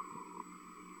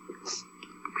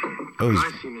 Oh, Can he's,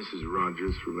 I see Mrs.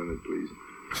 Rogers for a minute, please?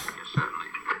 Yes, certainly.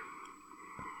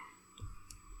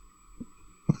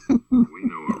 We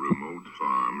know a remote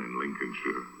farm in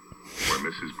Lincolnshire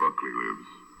where Mrs. Buckley lives.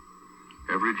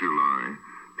 Every July,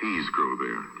 peas grow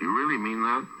there. Do you really mean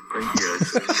that?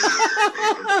 Yes.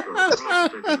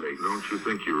 Don't you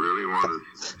think you really want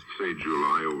to say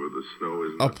July over the snow?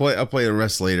 Isn't I'll play the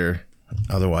rest later.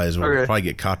 Otherwise, we'll Okay. probably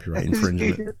get copyright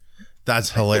infringement. That's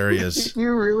hilarious.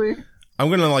 You really? I'm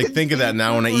gonna like think of that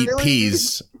now when I eat Really?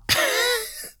 peas.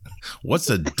 What's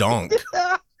a donk?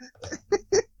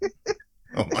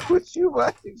 Oh my. Would you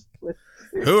mind?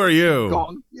 Who are you?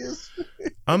 Donkeys.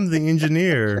 I'm the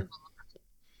engineer.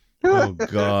 Oh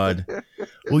God.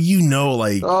 Well, you know,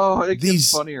 like Oh, it These-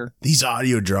 gets funnier. these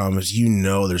audio dramas, you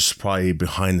know, there's probably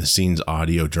behind the scenes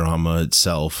audio drama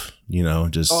itself. You know,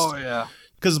 just Oh, yeah.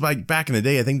 because like back in the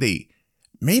day, I think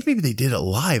maybe they did it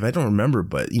live. I don't remember,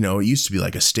 but you know, it used to be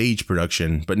like a stage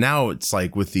production. But now it's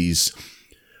like with these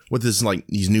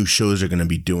new shows they're going to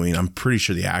be doing. I'm pretty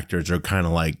sure the actors are kind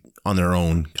of like on their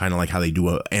own, kind of like how they do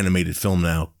a animated film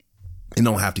now. They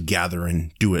don't have to gather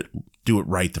and do it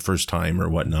right the first time or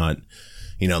whatnot.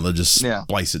 They'll just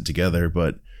splice it together.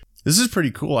 But this is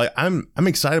pretty cool. I'm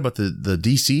excited about the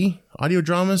DC audio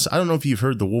dramas. I don't know if you've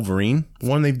heard the Wolverine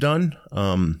one they've done.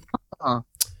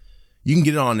 You can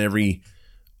get it on every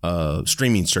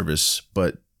streaming service,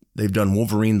 but they've done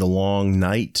Wolverine: The Long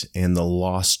Night and The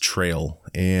Lost Trail,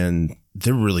 and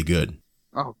they're really good.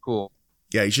 Oh, cool.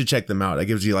 Yeah, you should check them out. That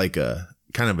gives you like a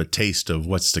kind of a taste of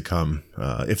what's to come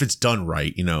if it's done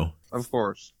right, Of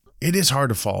course. It is hard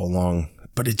to follow along,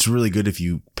 but it's really good if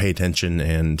you pay attention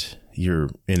and you're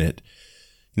in it.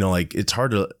 It's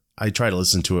hard to, I try to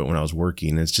listen to it when I was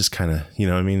working. It's just kind of,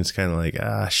 it's kind of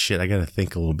like, shit, I got to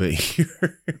think a little bit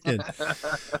here.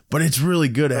 But it's really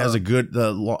good. It has a good,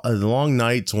 the Long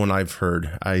Night's one I've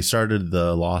heard. I started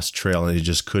The Lost Trail and I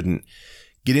just couldn't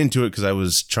get into it because I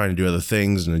was trying to do other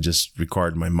things and it just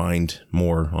required my mind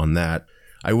more on that.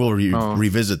 I will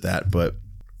revisit that, but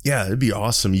yeah, it'd be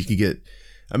awesome. You could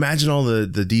imagine all the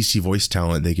DC voice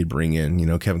talent they could bring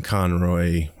in, Kevin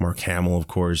Conroy, Mark Hamill, of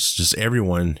course, just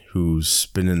everyone who's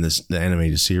been in the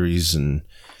animated series and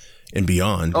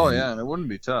beyond. Oh, yeah, and it wouldn't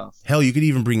be tough. Hell, you could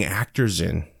even bring actors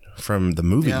in from the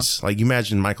movies. Yeah. Like, you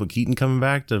imagine Michael Keaton coming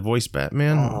back to voice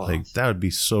Batman. Oh. Like, that would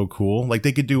be so cool. Like,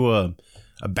 they could do a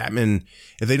Batman.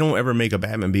 If they don't ever make a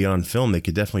Batman Beyond film, they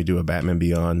could definitely do a Batman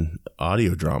Beyond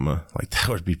audio drama. Like, that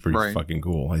would be pretty fucking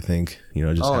cool, I think.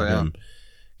 Just have him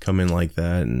come in like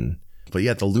that. But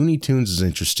yeah, the Looney Tunes is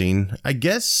interesting. I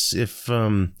guess you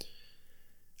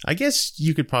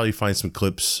could probably find some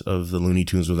clips of the Looney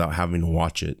Tunes without having to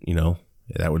watch it.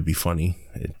 That would be funny.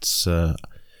 It's I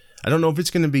don't know if it's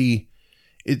going to be.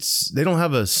 They don't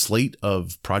have a slate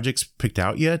of projects picked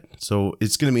out yet, so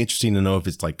it's going to be interesting to know if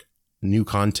it's like new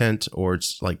content or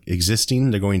it's like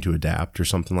existing. They're going to adapt or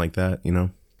something like that.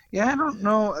 Yeah, I don't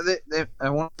know. I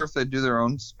wonder if they do their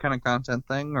own kind of content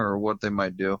thing or what they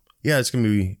might do. Yeah, it's going to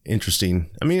be interesting.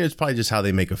 I mean, it's probably just how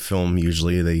they make a film.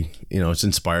 Usually it's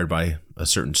inspired by a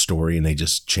certain story and they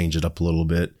just change it up a little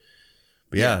bit.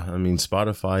 But yeah, I mean,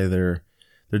 Spotify, they're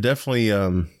definitely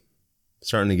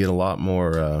starting to get a lot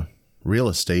more real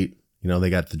estate. They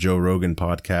got the Joe Rogan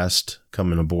podcast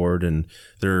coming aboard and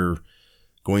they're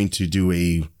going to do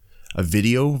a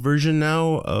video version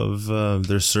now of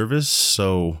their service.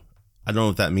 So I don't know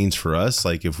what that means for us.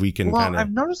 Like if we can kind of.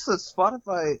 I've noticed that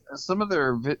Spotify, some of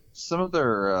their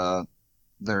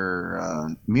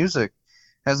music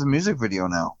has a music video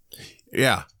now.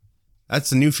 Yeah, that's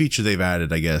the new feature they've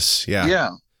added, I guess. Yeah. Yeah,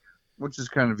 which is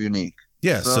kind of unique.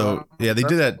 Yeah. So they did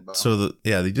that.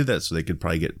 They did that so they could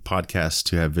probably get podcasts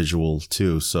to have visual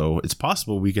too. So it's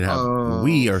possible we could have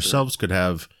ourselves could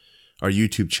have our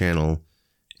YouTube channel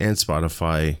and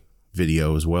Spotify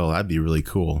video as well. That'd be really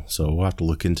cool. So we'll have to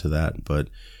look into that. But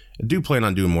I do plan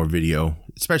on doing more video,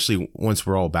 especially once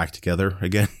we're all back together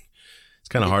again. It's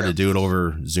kind of hard to do it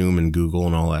over Zoom and Google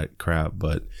and all that crap.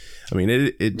 But I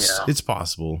mean, it's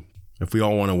possible. If we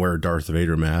all want to wear Darth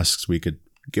Vader masks, we could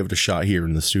give it a shot here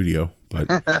in the studio.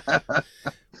 But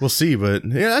we'll see. But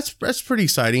yeah, that's pretty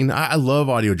exciting. I love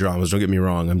audio dramas. Don't get me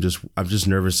wrong. I'm just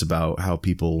nervous about how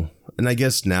people. And I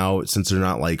guess now, since they're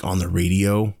not like on the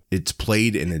radio, it's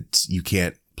played and you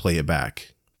can't play it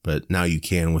back. But now you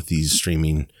can with these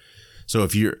streaming. So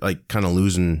if you're like kind of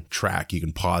losing track, you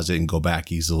can pause it and go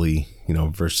back easily,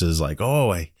 versus like,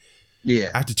 I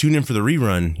have to tune in for the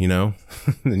rerun,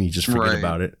 then you just forget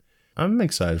about it. I'm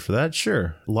excited for that.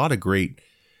 Sure. A lot of great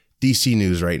DC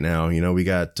news right now. We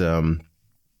got a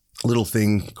little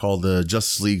thing called the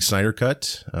Justice League Snyder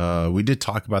Cut. We did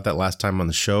talk about that last time on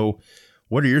the show.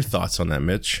 What are your thoughts on that,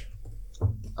 Mitch?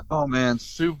 Oh man,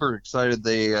 super excited!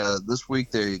 They this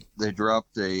week they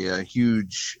dropped a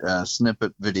huge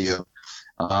snippet video,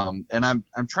 and I'm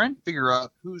trying to figure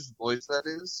out whose voice that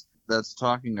is that's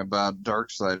talking about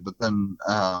Darkseid. But then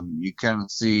you kind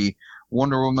of see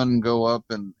Wonder Woman go up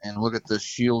and look at this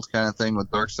shield kind of thing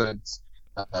with Darkseid's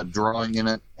drawing in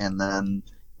it, and then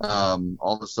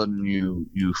all of a sudden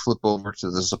you flip over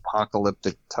to this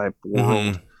apocalyptic type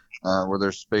world. Where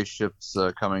there's spaceships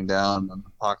coming down, and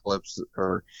Apocalypse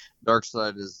or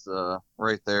Darkseid is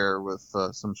right there with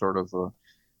some sort of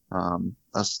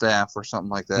a staff or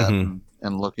something like that,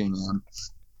 and looking in.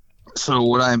 So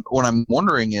what I'm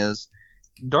wondering is,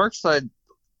 Darkseid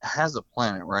has a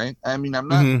planet, right? I mean, I'm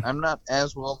not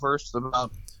as well versed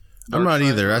about. I'm not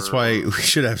either. That's why we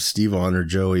should have Steve on or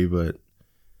Joey, but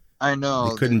I know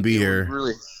they couldn't be here.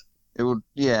 It would,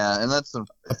 and that's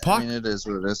it is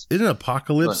what it is. Isn't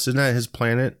Apocalypse? Isn't that his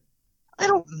planet? I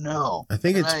don't know. I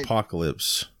think it's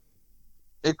Apocalypse.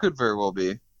 It could very well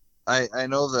be. I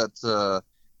know that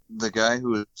the guy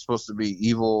who is supposed to be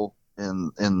evil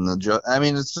in the I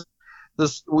mean, it's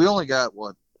this. We only got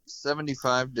what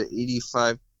 75 to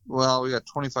 85. Well, we got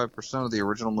 25% of the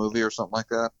original movie or something like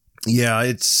that. Yeah,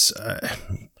 it's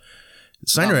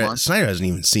Snyder hasn't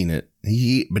even seen it.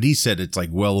 But he said it's like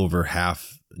well over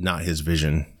half not his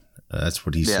vision. That's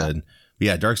what he said. But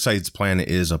yeah, Darkseid's planet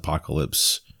is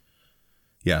Apocalypse.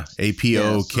 Yeah,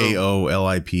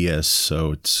 Apokolips.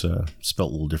 So it's spelled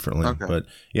a little differently. Okay. But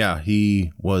yeah,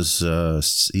 he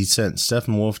sent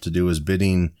Steppenwolf to do his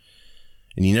bidding,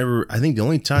 and I think the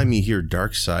only time you hear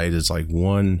Darkseid is like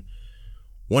one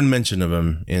mention of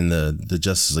him in the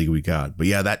Justice League we got. But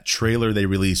yeah, that trailer they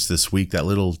released this week, that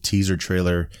little teaser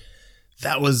trailer,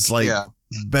 that was like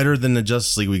better than the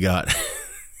Justice League we got.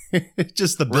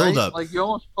 Just the build up. Like you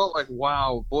almost felt like,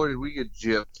 wow, boy, did we get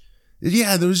gypped.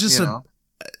 Yeah, there was just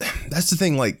that's the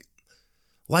thing, like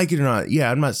it or not. Yeah,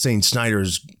 I'm not saying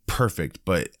Snyder's perfect,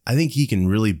 but I think he can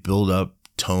really build up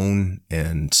tone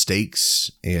and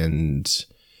stakes, and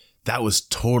that was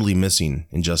totally missing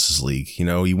in Justice League. You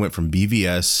know, you went from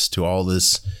BVS to all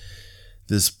this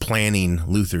planning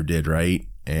Luthor did, right?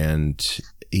 And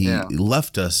he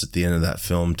left us at the end of that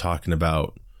film talking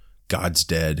about God's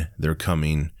dead, they're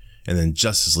coming. And then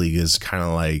Justice League is kind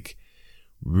of like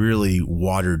really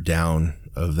watered down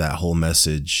of that whole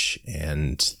message.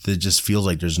 And it just feels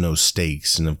like there's no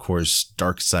stakes. And of course,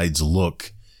 Darkseid's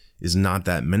look is not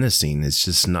that menacing. It's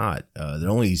just not. The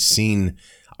only scene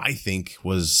I think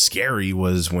was scary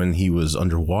was when he was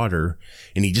underwater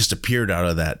and he just appeared out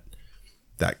of that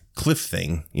cliff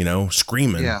thing, you know,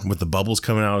 screaming with the bubbles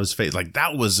coming out of his face. Like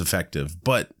that was effective,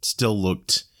 but still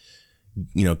looked,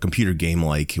 you know, computer game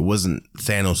like. It wasn't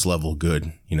Thanos level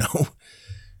good, you know,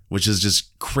 which is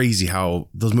just crazy how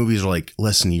those movies are like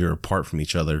less than a year apart from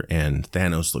each other. And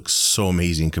Thanos looks so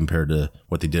amazing compared to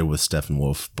what they did with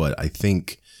Steppenwolf. But I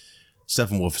think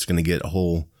Steppenwolf is going to get a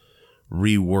whole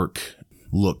rework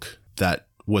look that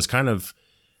was kind of,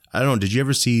 I don't know, did you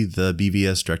ever see the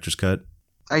BVS director's cut?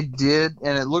 I did,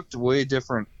 and it looked way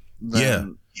different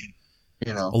than,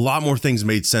 you know. A lot more things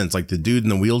made sense, like the dude in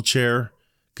the wheelchair,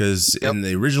 because in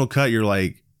the original cut, you're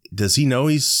like, does he know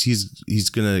he's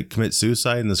going to commit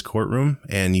suicide in this courtroom?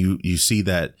 And you see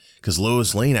that, because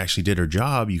Lois Lane actually did her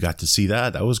job. You got to see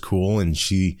that. That was cool. And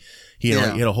he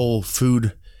had a whole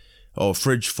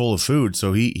fridge full of food,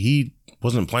 so he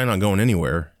wasn't planning on going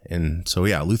anywhere. And so,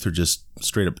 yeah, Luthor just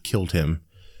straight up killed him.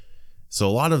 So a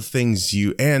lot of things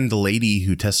and the lady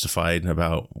who testified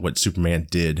about what Superman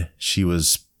did, she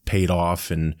was paid off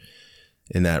and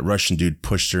that Russian dude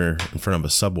pushed her in front of a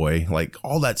subway. Like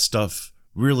all that stuff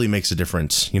really makes a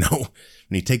difference. You know, when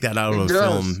you take that out of a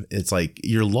film, it's like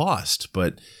you're lost.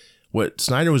 But what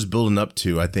Snyder was building up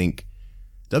to, I think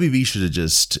WB should have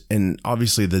just, and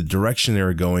obviously the direction they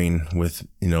were going with,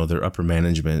 you know, their upper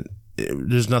management,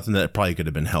 there's nothing that probably could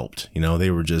have been helped. You know,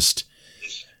 they were just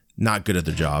not good at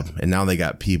their job. And now they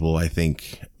got people, I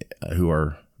think, who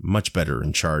are much better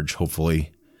in charge,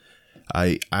 hopefully.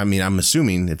 I mean, I'm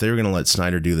assuming if they were going to let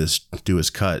Snyder do his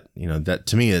cut, you know, that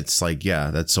to me, it's like,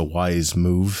 yeah, that's a wise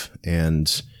move.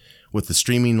 And with the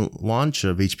streaming launch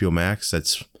of HBO Max,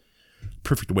 that's a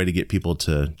perfect way to get people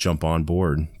to jump on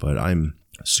board. But I'm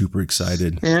super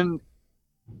excited. And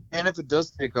if it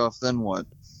does take off, then what?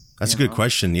 That's a good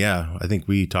question. Yeah, I think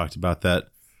we talked about that.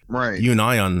 Right. You and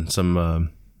I on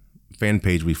some fan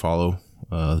page we follow,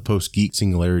 the Post Geek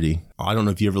Singularity. I don't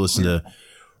know if you ever listened to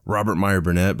Robert Meyer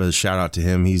Burnett, but a shout out to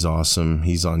him. He's awesome.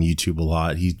 He's on YouTube a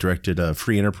lot. He directed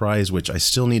Free Enterprise, which I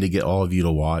still need to get all of you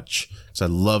to watch because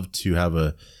I'd love to have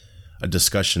a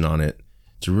discussion on it.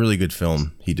 It's a really good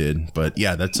film he did. But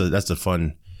yeah, that's a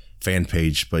fun fan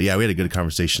page. But yeah, we had a good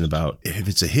conversation about if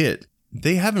it's a hit.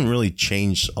 They haven't really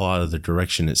changed a lot of the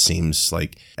direction, it seems.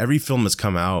 Like every film that's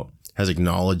come out has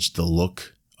acknowledged the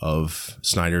look of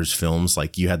Snyder's films.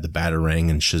 Like you had the Batarang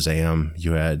and Shazam.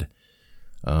 You had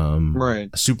an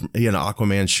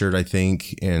Aquaman shirt, I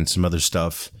think, and some other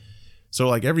stuff. So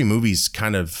like every movie's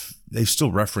kind of, they've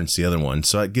still referenced the other one.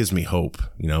 So that gives me hope,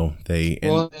 you know.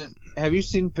 Have you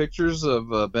seen pictures of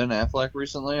Ben Affleck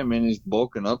recently? I mean, he's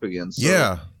bulking up again. So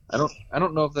yeah. I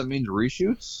don't know if that means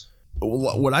reshoots.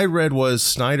 What I read was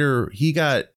Snyder, he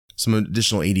got some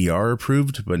additional ADR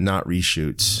approved, but not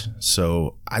reshoots.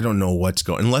 So I don't know what's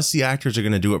going, unless the actors are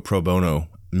going to do it pro bono,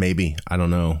 maybe. I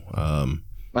don't know.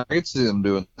 I could see them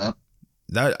doing that.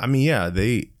 That's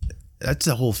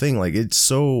the whole thing. Like, it's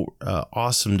so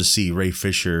awesome to see Ray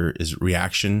Fisher's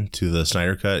reaction to the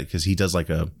Snyder Cut, because he does like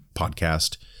a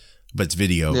podcast, but it's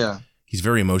video. Yeah. He's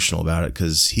very emotional about it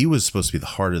because he was supposed to be the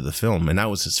heart of the film, and that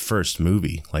was his first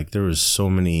movie. Like, there was so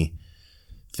many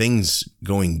things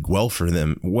going well for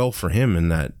him in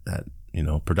that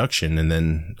production, and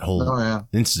then a whole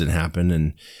incident happened,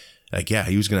 and like, yeah,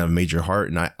 he was going to have a major heart.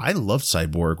 And I loved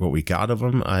Cyborg, what we got of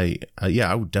him. I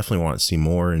would definitely want to see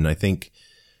more. And I think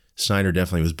Snyder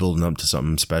definitely was building up to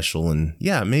something special. And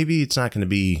yeah, maybe it's not going to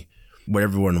be what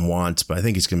everyone wants, but I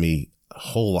think it's going to be a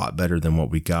whole lot better than what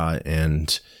we got.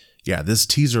 And yeah, this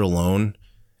teaser alone,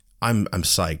 I'm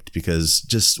psyched, because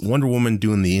just Wonder Woman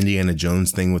doing the Indiana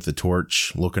Jones thing with the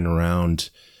torch, looking around,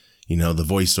 the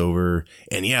voiceover,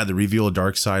 and yeah, the reveal of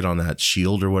Darkseid on that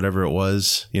shield or whatever it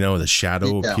was, the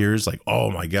shadow appears, like,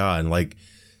 oh my God, like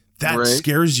that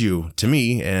scares you to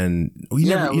me. And you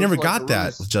never got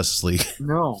that with Justice League.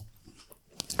 No.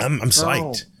 I'm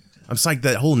psyched. I'm psyched.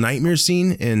 That whole nightmare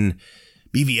scene in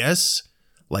BVS,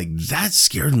 like that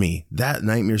scared me. That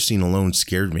nightmare scene alone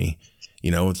scared me,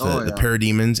 with the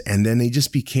parademons. And then they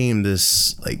just became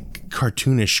this like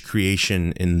cartoonish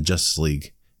creation in the Justice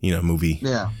League, movie.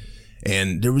 Yeah.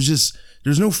 And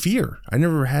there's no fear. I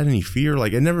never had any fear.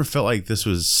 Like, I never felt like this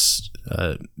was,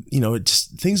 it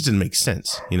just, things didn't make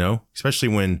sense, especially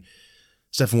when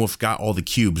Steppenwolf got all the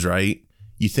cubes, right?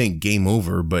 You think game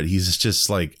over, but he's just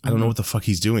like, I don't know what the fuck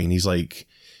he's doing. He's like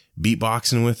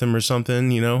beatboxing with him or something,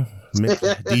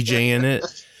 DJing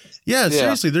it. Yeah,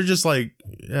 seriously. They're just like,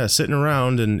 sitting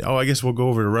around and, I guess we'll go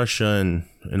over to Russia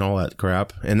and all that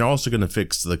crap. And they're also going to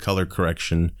fix the color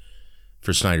correction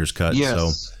for Snyder's cut. Yes.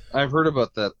 So I've heard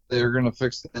about that. They're going to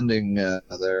fix the ending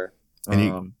there.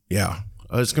 And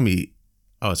it's going to be,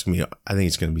 I think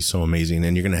it's going to be so amazing.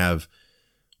 And you're going to have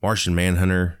Martian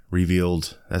Manhunter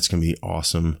revealed. That's going to be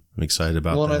awesome. I'm excited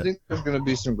about that. Well, and I think there's going to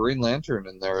be some Green Lantern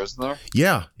in there, isn't there?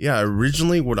 Yeah. Yeah.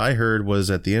 Originally, what I heard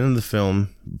was at the end of the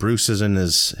film, Bruce is in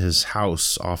his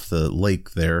house off the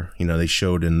lake there. They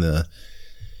showed in the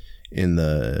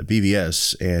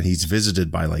BVS, and he's visited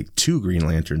by like 2 Green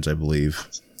Lanterns, I believe.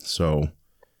 So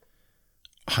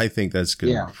I think that's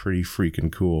going to be pretty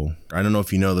freaking cool. I don't know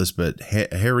if you know this, but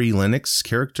Harry Lennox's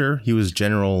character, he was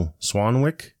General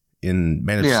Swanwick in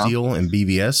Man of Steel and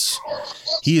BVS.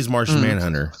 He is Martian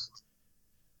Manhunter.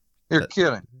 You're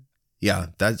kidding. Yeah,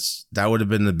 that would have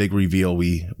been the big reveal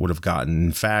we would have gotten.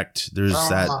 In fact, there's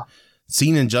that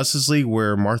scene in Justice League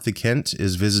where Martha Kent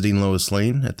is visiting Lois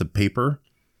Lane at the paper.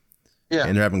 Yeah.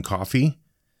 And they're having coffee.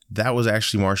 That was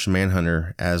actually Martian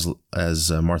Manhunter as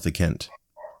Martha Kent.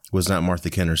 It was not Martha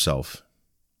Kent herself.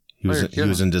 He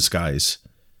was in disguise.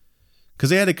 Because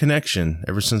they had a connection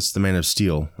ever since the Man of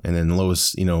Steel. And then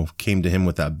Lois, came to him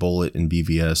with that bullet in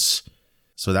BVS.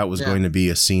 So that was going to be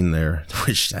a scene there,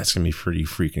 which that's going to be pretty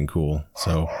freaking cool.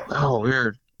 So. Oh,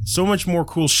 weird. So much more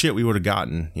cool shit we would have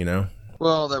gotten,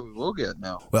 Well, that we will get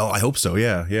now. Well, I hope so.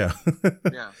 Yeah. Yeah.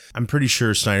 I'm pretty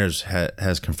sure Snyder's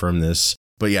has confirmed this.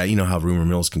 But yeah, you know how rumor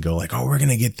mills can go like, oh, we're going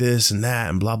to get this and that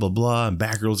and blah, blah, blah. And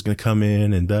Batgirl's going to come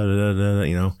in and da, da, da,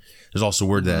 da, There's also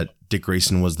word that Dick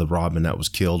Grayson was the Robin that was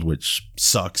killed, which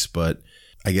sucks. But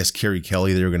I guess Carrie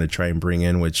Kelly they were going to try and bring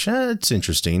in, which it's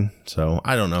interesting. So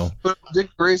I don't know. But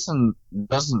Dick Grayson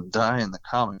doesn't die in the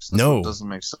comics. That's no. What doesn't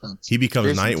make sense. He becomes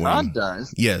Jason Nightwing. Todd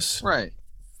dies. Yes. Right.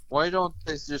 Why don't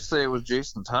they just say it was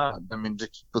Jason Todd? I mean, to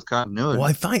keep with continuity. Well,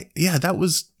 I thought, that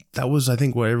was I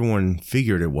think what everyone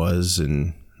figured it was,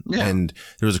 and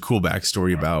there was a cool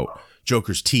backstory about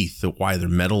Joker's teeth, why they're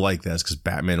metal like that, is because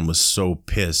Batman was so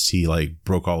pissed he like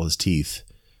broke all his teeth,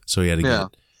 so he had to get,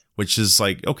 which is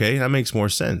like, okay, that makes more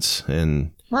sense.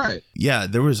 And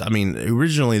there was,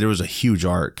 originally there was a huge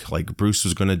arc, like Bruce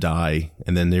was going to die,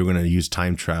 and then they were going to use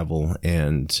time travel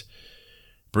and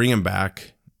bring him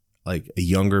back, like a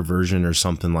younger version or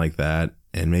something like that,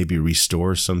 and maybe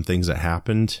restore some things that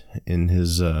happened in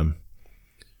his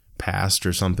past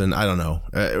or something. I don't know.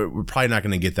 We're probably not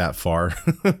going to get that far.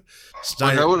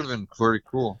 That would have been pretty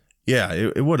cool. Yeah,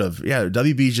 it would have. Yeah,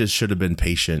 WB just should have been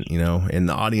patient, and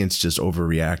the audience just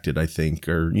overreacted, I think,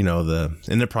 or,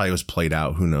 and it probably was played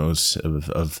out, who knows,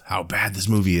 of how bad this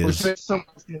movie is. Which makes so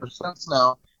much more sense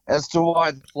now as to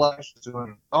why the Flash is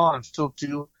doing, I'm still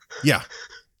too. Yeah.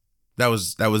 That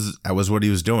was what he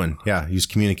was doing. Yeah, he was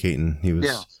communicating. He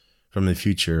was from the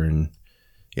future, and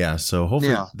so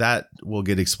hopefully that will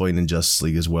get explained in Justice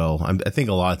League as well. I think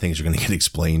a lot of things are going to get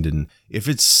explained, and if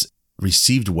it's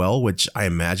received well, which I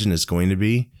imagine it's going to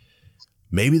be,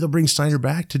 maybe they'll bring Snyder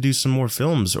back to do some more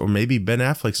films, or maybe Ben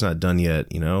Affleck's not done yet.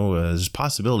 There's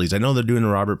possibilities. I know they're doing a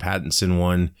Robert Pattinson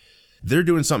one. They're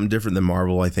doing something different than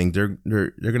Marvel. I think they're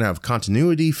going to have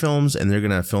continuity films, and they're going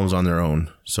to have films on their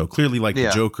own. So clearly, like the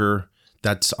Joker,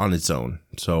 that's on its own.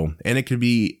 So, and it could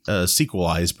be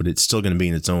sequelized, but it's still going to be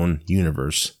in its own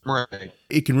universe. Right.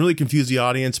 It can really confuse the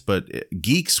audience, but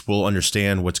geeks will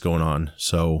understand what's going on.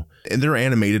 So in their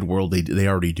animated world, they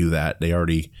already do that. They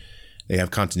already they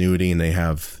have continuity and they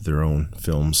have their own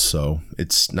films. So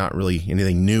it's not really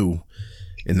anything new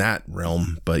in that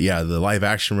realm. But yeah, the live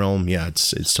action realm, yeah,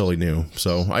 it's totally new.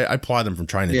 So I applaud them from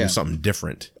trying to do something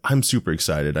different. I'm super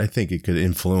excited. I think it could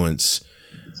influence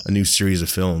a new series of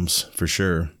films for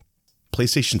sure.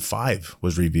 PlayStation 5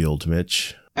 was revealed,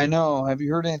 Mitch. I know. Have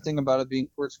you heard anything about it being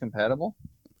backwards compatible?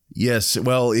 Yes.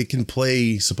 Well,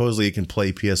 supposedly it can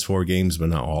play PS4 games, but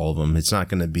not all of them. It's not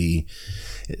going to be,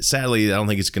 sadly, I don't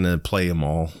think it's going to play them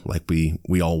all like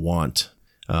we all want.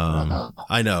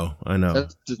 I know.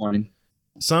 That's disappointing.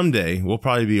 Someday we'll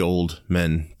probably be old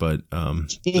men, but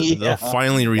they'll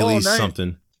finally release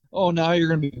something. Now you're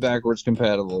going to be backwards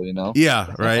compatible, you know?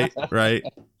 Yeah, right.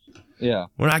 Yeah.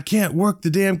 When I can't work the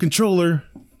damn controller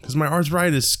because my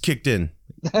arthritis kicked in.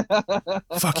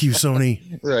 Fuck you,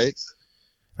 Sony. Right.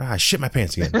 I shit my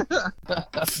pants again.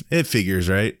 It figures,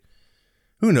 right?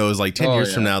 Who knows? Like 10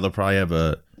 years from now, they'll probably have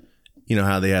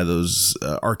how they have those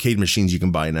arcade machines you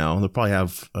can buy now. They'll probably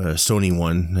have a Sony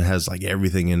one that has like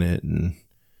everything in it. And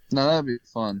no, that'd be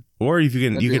fun. Or if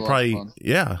you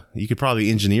could probably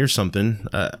engineer something.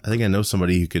 I think I know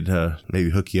somebody who could maybe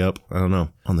hook you up. I don't know,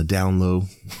 on the down low.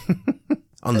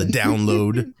 On the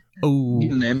download. Oh,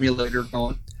 an emulator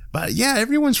going. But yeah,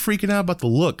 everyone's freaking out about the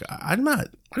look. I think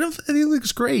it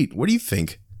looks great. What do you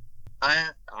think? I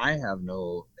have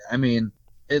no. I mean,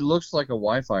 it looks like a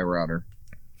Wi-Fi router.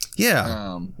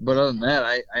 Yeah. But other than that,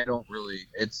 I don't really.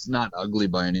 It's not ugly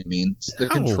by any means. The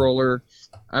controller,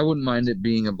 I wouldn't mind it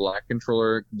being a black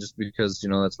controller, just because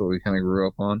that's what we kind of grew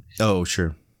up on. Oh,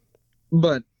 sure.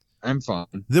 But I'm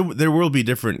fine. There will be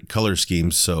different color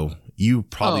schemes, so you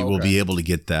probably will be able to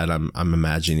get that. I'm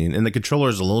imagining, and the controller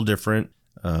is a little different.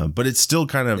 But it's still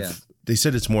kind of, they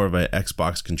said it's more of an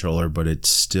Xbox controller, but it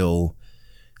still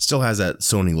has that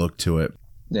Sony look to it.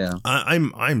 Yeah.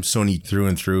 I'm Sony through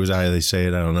and through, is how they say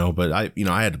it. I don't know. But I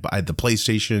had the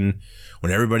PlayStation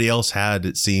when everybody else had,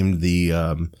 it seemed, the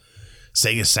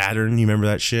Sega Saturn. You remember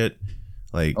that shit?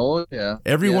 Like, oh yeah.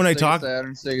 Everyone I Sega talked,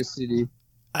 Saturn, Sega CD.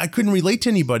 I couldn't relate to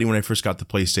anybody when I first got the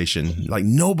PlayStation. Like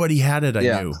nobody had it. I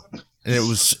knew. And it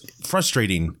was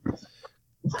frustrating.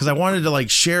 Because I wanted to like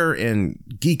share and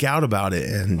geek out about it,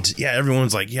 and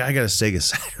everyone's like, "Yeah, I got a Sega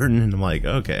Saturn," and I'm like,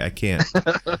 "Okay, I can't,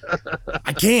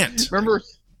 I can't." Remember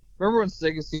when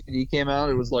Sega CD came out?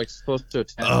 It was like supposed to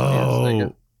attach.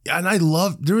 Oh, and I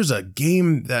loved. There was a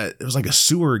game that it was like a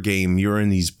sewer game. You were in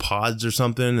these pods or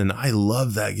something, and I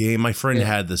loved that game. My friend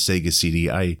had the Sega CD.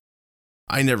 I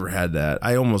never had that.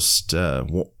 I almost,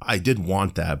 I did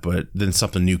want that, but then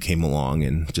something new came along,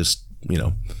 and just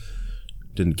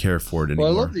didn't care for it anymore.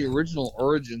 Well, I love the original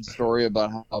origin story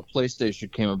about how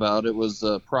PlayStation came about. It was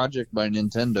a project by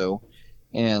Nintendo,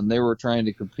 and they were trying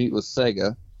to compete with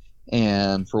Sega,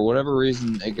 and for whatever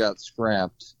reason, it got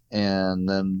scrapped. And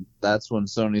then that's when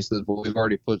Sony says, "Well, we've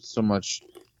already put so much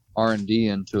R&D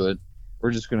into it.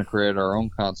 We're just going to create our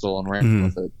own console and run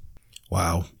with it."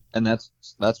 Wow! And that's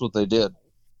what they did.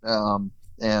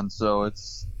 And so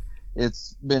it's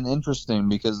been interesting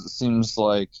because it seems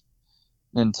like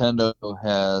Nintendo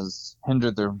has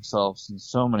hindered themselves in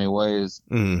so many ways,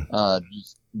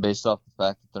 just based off the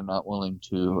fact that they're not willing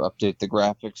to update the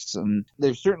graphics. And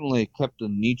they've certainly kept a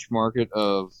niche market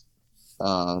of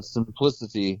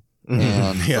simplicity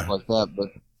and stuff like that.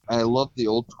 But I love the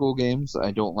old school games.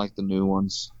 I don't like the new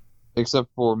ones, except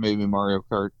for maybe Mario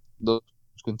Kart. Those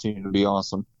continue to be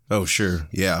awesome. Oh, sure.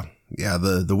 Yeah. Yeah.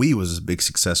 The Wii was a big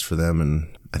success for them.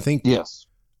 And I think... Yes.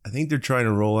 I think they're trying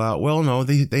to roll out. Well, no,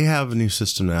 they have a new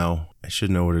system now. I should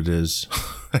know what it is.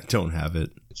 I don't have it.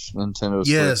 Nintendo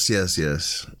Switch.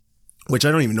 Yes. Which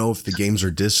I don't even know if the games are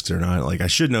discs or not. Like I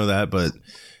should know that, but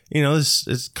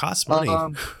it costs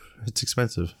money. It's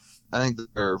expensive. I think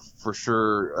they're for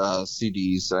sure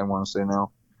CDs. I want to say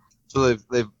now. So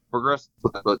they've progressed,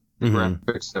 but the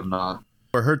graphics have not.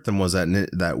 What hurt them was that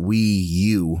Wii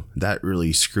U that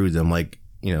really screwed them. Like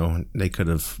they could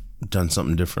have done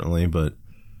something differently, but.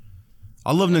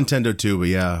 I love Nintendo too,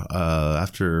 but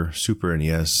after Super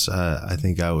NES, I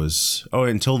think I was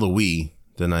until the Wii.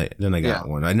 Then I got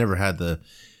one. I never had the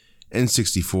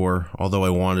N64, although I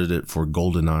wanted it for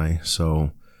GoldenEye.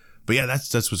 So, but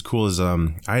that's what's cool is I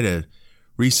had to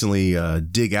recently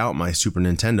dig out my Super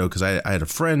Nintendo because I had a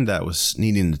friend that was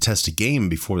needing to test a game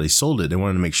before they sold it. They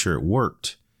wanted to make sure it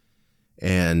worked,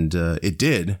 and it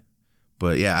did.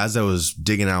 But as I was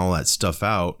digging all that stuff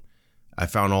out, I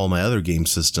found all my other game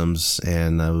systems,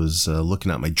 and I was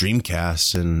looking at my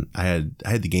Dreamcast, and I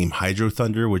had the game Hydro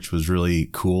Thunder, which was really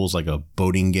cool. It's like a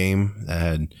boating game that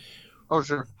had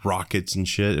rockets and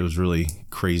shit. It was really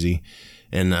crazy,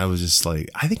 and I was just like,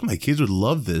 I think my kids would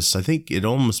love this. I think it'd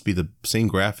almost be the same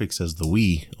graphics as the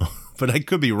Wii but I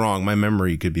could be wrong. My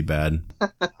memory could be bad.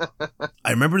 I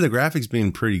remember the graphics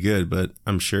being pretty good, but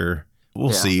I'm sure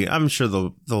we'll see. I'm sure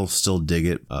they'll still dig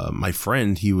it. My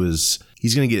friend, he's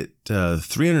going to get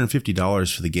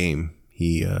 $350 for the game.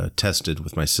 He tested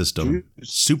with my system.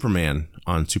 Superman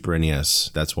on Super NES.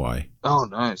 That's why. Oh,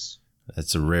 nice.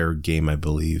 That's a rare game, I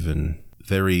believe, and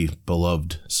very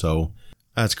beloved. So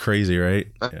that's crazy, right?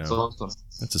 That's awesome.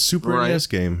 That's a Super NES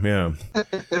game. Yeah.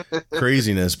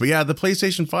 Craziness. But yeah, the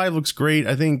PlayStation 5 looks great.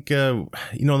 I think,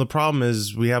 the problem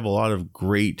is we have a lot of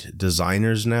great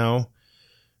designers now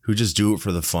who just do it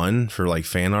for the fun, for like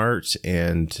fan art.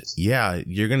 And yeah,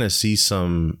 you're going to see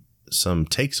some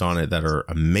takes on it that are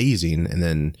amazing. And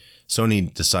then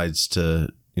Sony decides to,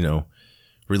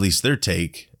 release their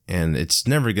take, and it's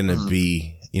never going to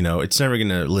be, it's never going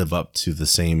to live up to the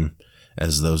same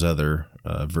as those other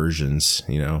versions,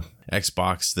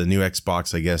 Xbox, the new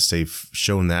Xbox, I guess they've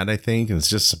shown that, I think. And it's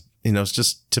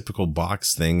just typical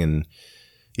box thing. And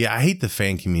yeah, I hate the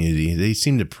fan community. They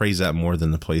seem to praise that more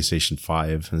than the PlayStation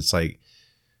 5. And it's like,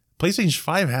 PlayStation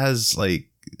 5 has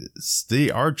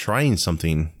they are trying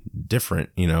something different,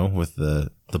 with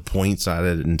the points at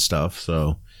it and stuff.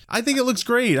 So I think it looks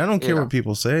great. I don't care what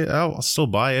people say. I'll still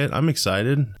buy it. I'm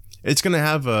excited. It's going to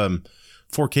have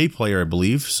 4K player, I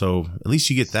believe. So at least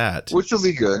you get that. Which will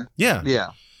be good. Yeah.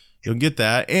 Yeah. You'll get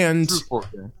that. And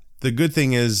the good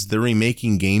thing is they're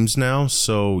remaking games now.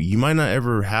 So you might not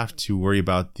ever have to worry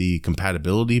about the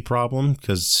compatibility problem,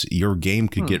 because your game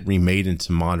could get remade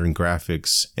into modern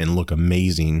graphics and look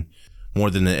amazing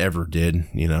more than it ever did,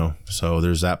 So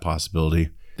there's that possibility.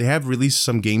 They have released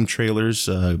some game trailers.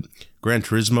 Gran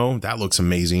Turismo, that looks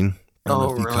amazing. I don't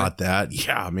know if you caught that.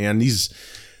 Yeah, man, these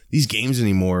games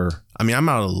anymore. I mean, I'm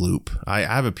out of the loop. I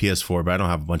have a PS4, but I don't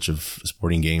have a bunch of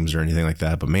sporting games or anything like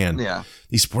that. But man,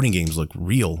 these sporting games look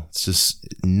real. It's just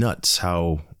nuts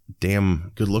how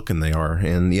damn good looking they are.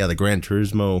 And yeah, the Gran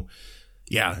Turismo,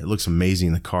 yeah, it looks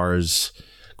amazing. The cars.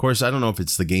 Of course, I don't know if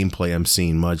it's the gameplay I'm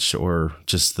seeing much or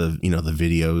just the, the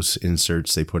videos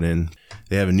inserts they put in.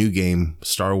 They have a new game,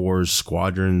 Star Wars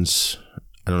Squadrons.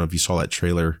 I don't know if you saw that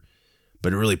trailer,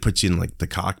 but it really puts you in like the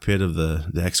cockpit of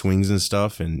the X-Wings and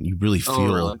stuff. And you really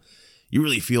feel,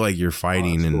 like you're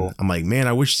fighting. And cool. I'm like, man,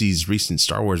 I wish these recent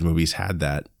Star Wars movies had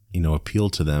that,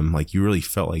 appeal to them. Like you really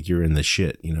felt like you're in the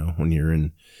shit, when you're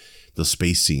in the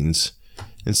space scenes.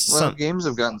 Games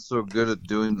have gotten so good at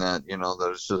doing that, that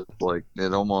it's just like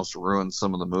it almost ruins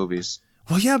some of the movies.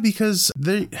 Well, yeah, because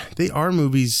they are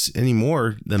movies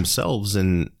anymore themselves,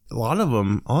 and a lot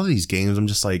of these games, I'm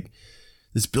just like,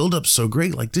 this build-up's so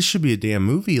great. Like, this should be a damn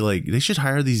movie. Like, they should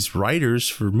hire these writers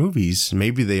for movies.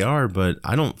 Maybe they are, but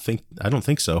I don't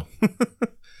think so.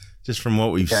 Just from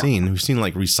what we've seen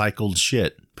like recycled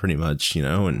shit, pretty much,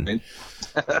 and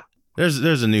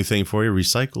there's a new thing for you,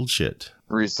 recycled shit.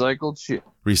 Recycled shit.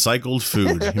 Recycled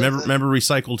food. You remember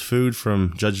recycled food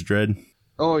from Judge Dredd?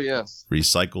 Oh, yes.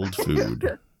 Recycled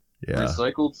food. Yeah.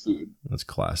 Recycled food. That's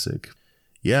classic.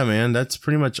 Yeah, man, that's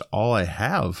pretty much all I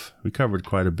have. We covered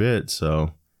quite a bit,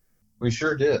 so. We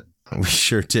sure did. We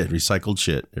sure did. Recycled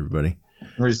shit, everybody.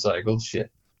 Recycled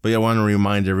shit. But yeah, I want to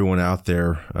remind everyone out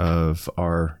there of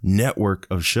our network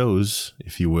of shows,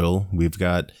 if you will. We've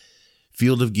got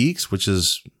Field of Geeks, which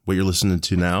is what you're listening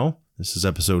to now. This is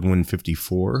episode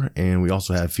 154. And we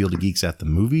also have Field of Geeks at the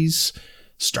Movies,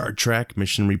 Star Trek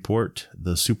Mission Report,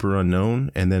 The Super Unknown.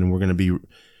 And then we're going to be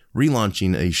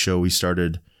relaunching a show we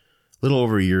started a little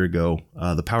over a year ago,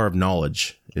 The Power of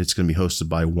Knowledge. It's going to be hosted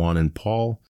by Juan and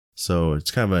Paul. So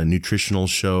it's kind of a nutritional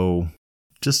show,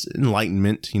 just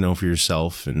enlightenment, for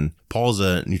yourself. And Paul's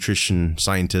a nutrition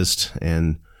scientist,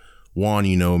 and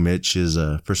Juan, Mitch is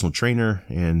a personal trainer,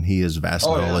 and he has vast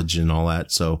knowledge and all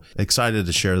that. So excited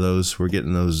to share those. We're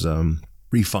getting those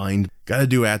refined. Got to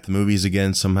do At the Movies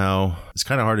again somehow. It's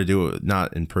kind of hard to do it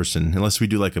not in person, unless we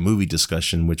do like a movie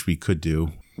discussion, which we could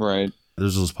do. Right.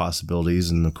 There's those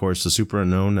possibilities. And of course, The Super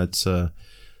Unknown, it's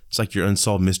like your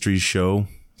Unsolved Mysteries show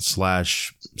 /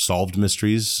 solved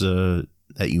mysteries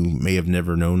that you may have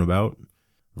never known about.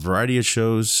 A variety of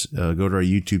shows. Go to our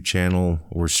YouTube channel.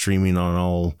 We're streaming on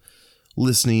all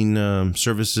listening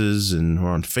services, and we're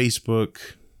on Facebook.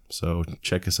 So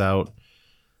check us out.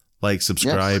 Like,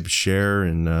 subscribe, share,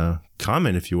 and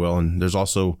comment, if you will. And there's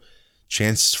also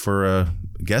chance for a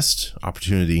guest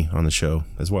opportunity on the show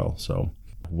as well. So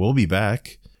we'll be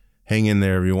back. Hang in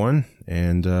there, everyone.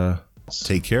 And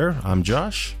take care. I'm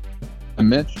Josh. I'm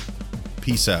Mitch.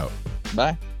 Peace out.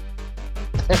 Bye.